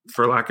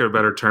 for lack of a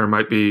better term,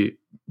 might be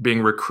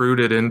being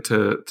recruited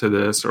into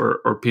this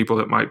or people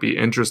that might be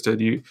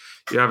interested. You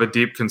have a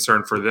deep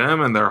concern for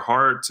them and their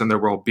hearts and their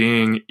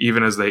well-being,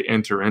 even as they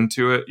enter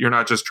into it. You're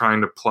not just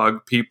trying to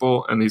plug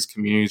people in these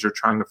communities. You're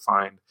trying to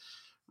find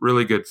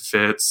really good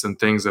fits and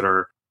things that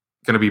are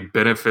going to be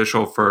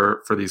beneficial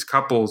for these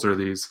couples or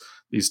these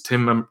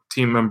team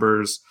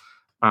members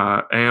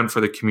and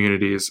for the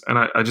communities. And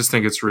I just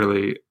think it's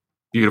really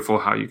beautiful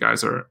how you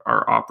guys are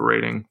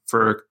operating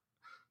for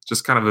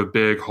just kind of a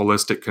big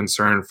holistic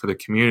concern for the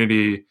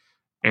community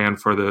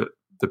and for the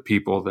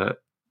people that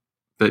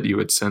you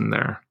would send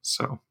there.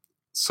 So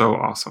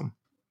awesome.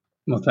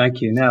 Well, thank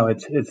you. No,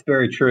 it's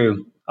very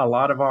true. A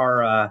lot of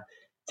our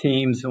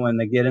teams, when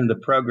they get into the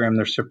program,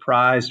 they're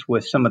surprised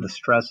with some of the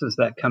stresses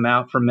that come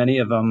out. For many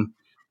of them,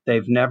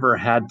 they've never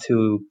had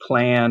to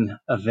plan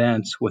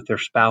events with their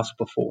spouse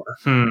before.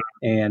 And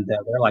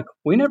they're like,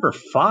 we never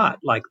fought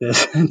like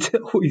this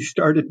until we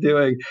started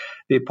doing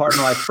the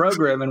Apartment Life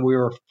program, and we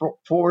were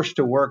forced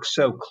to work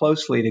so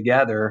closely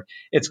together.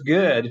 It's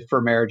good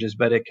for marriages,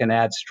 but it can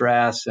add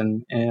stress,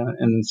 and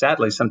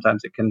sadly,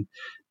 sometimes it can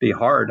be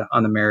hard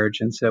on the marriage.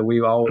 And so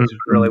we always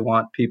really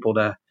want people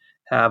to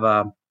have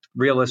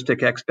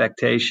realistic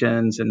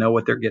expectations and know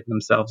what they're getting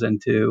themselves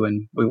into,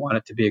 and we want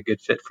it to be a good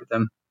fit for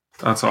them.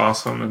 That's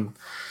awesome.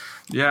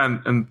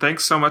 And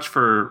thanks so much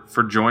for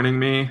joining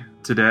me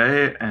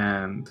today.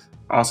 And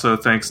also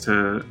thanks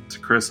to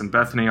Chris and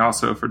Bethany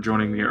also for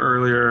joining me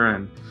earlier.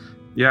 And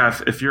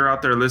if you're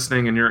out there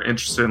listening and you're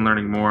interested in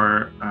learning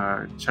more,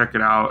 check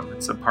it out.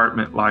 It's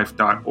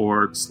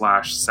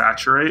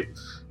apartmentlife.org/saturate.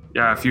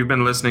 If you've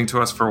been listening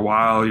to us for a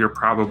while, you're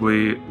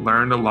probably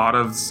learned a lot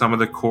of some of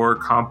the core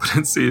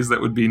competencies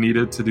that would be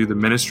needed to do the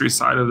ministry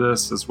side of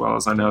this, as well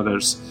as I know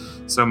there's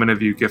so many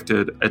of you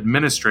gifted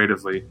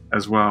administratively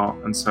as well.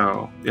 And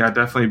so,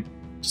 definitely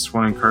just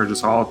want to encourage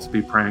us all to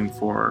be praying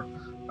for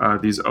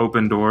these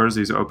open doors,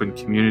 these open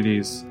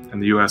communities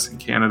in the U.S. and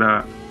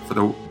Canada for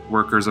the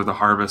workers of the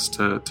harvest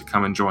to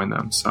come and join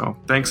them. So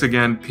thanks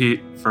again,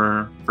 Pete,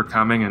 for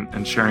coming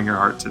and sharing your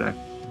heart today.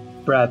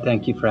 Brad,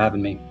 thank you for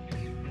having me.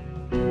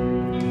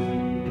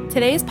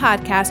 Today's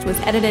podcast was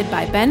edited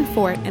by Ben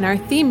Fort, and our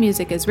theme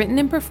music is written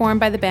and performed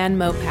by the band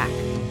Mopac.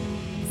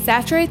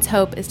 Saturate's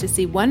hope is to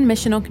see one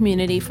missional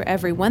community for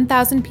every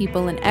 1,000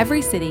 people in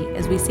every city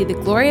as we see the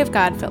glory of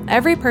God fill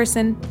every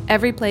person,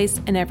 every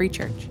place, and every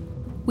church.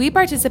 We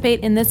participate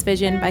in this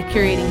vision by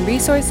curating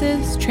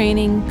resources,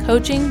 training,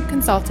 coaching,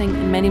 consulting,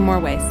 and many more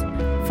ways.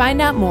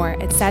 Find out more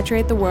at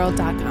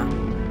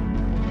saturatetheworld.com.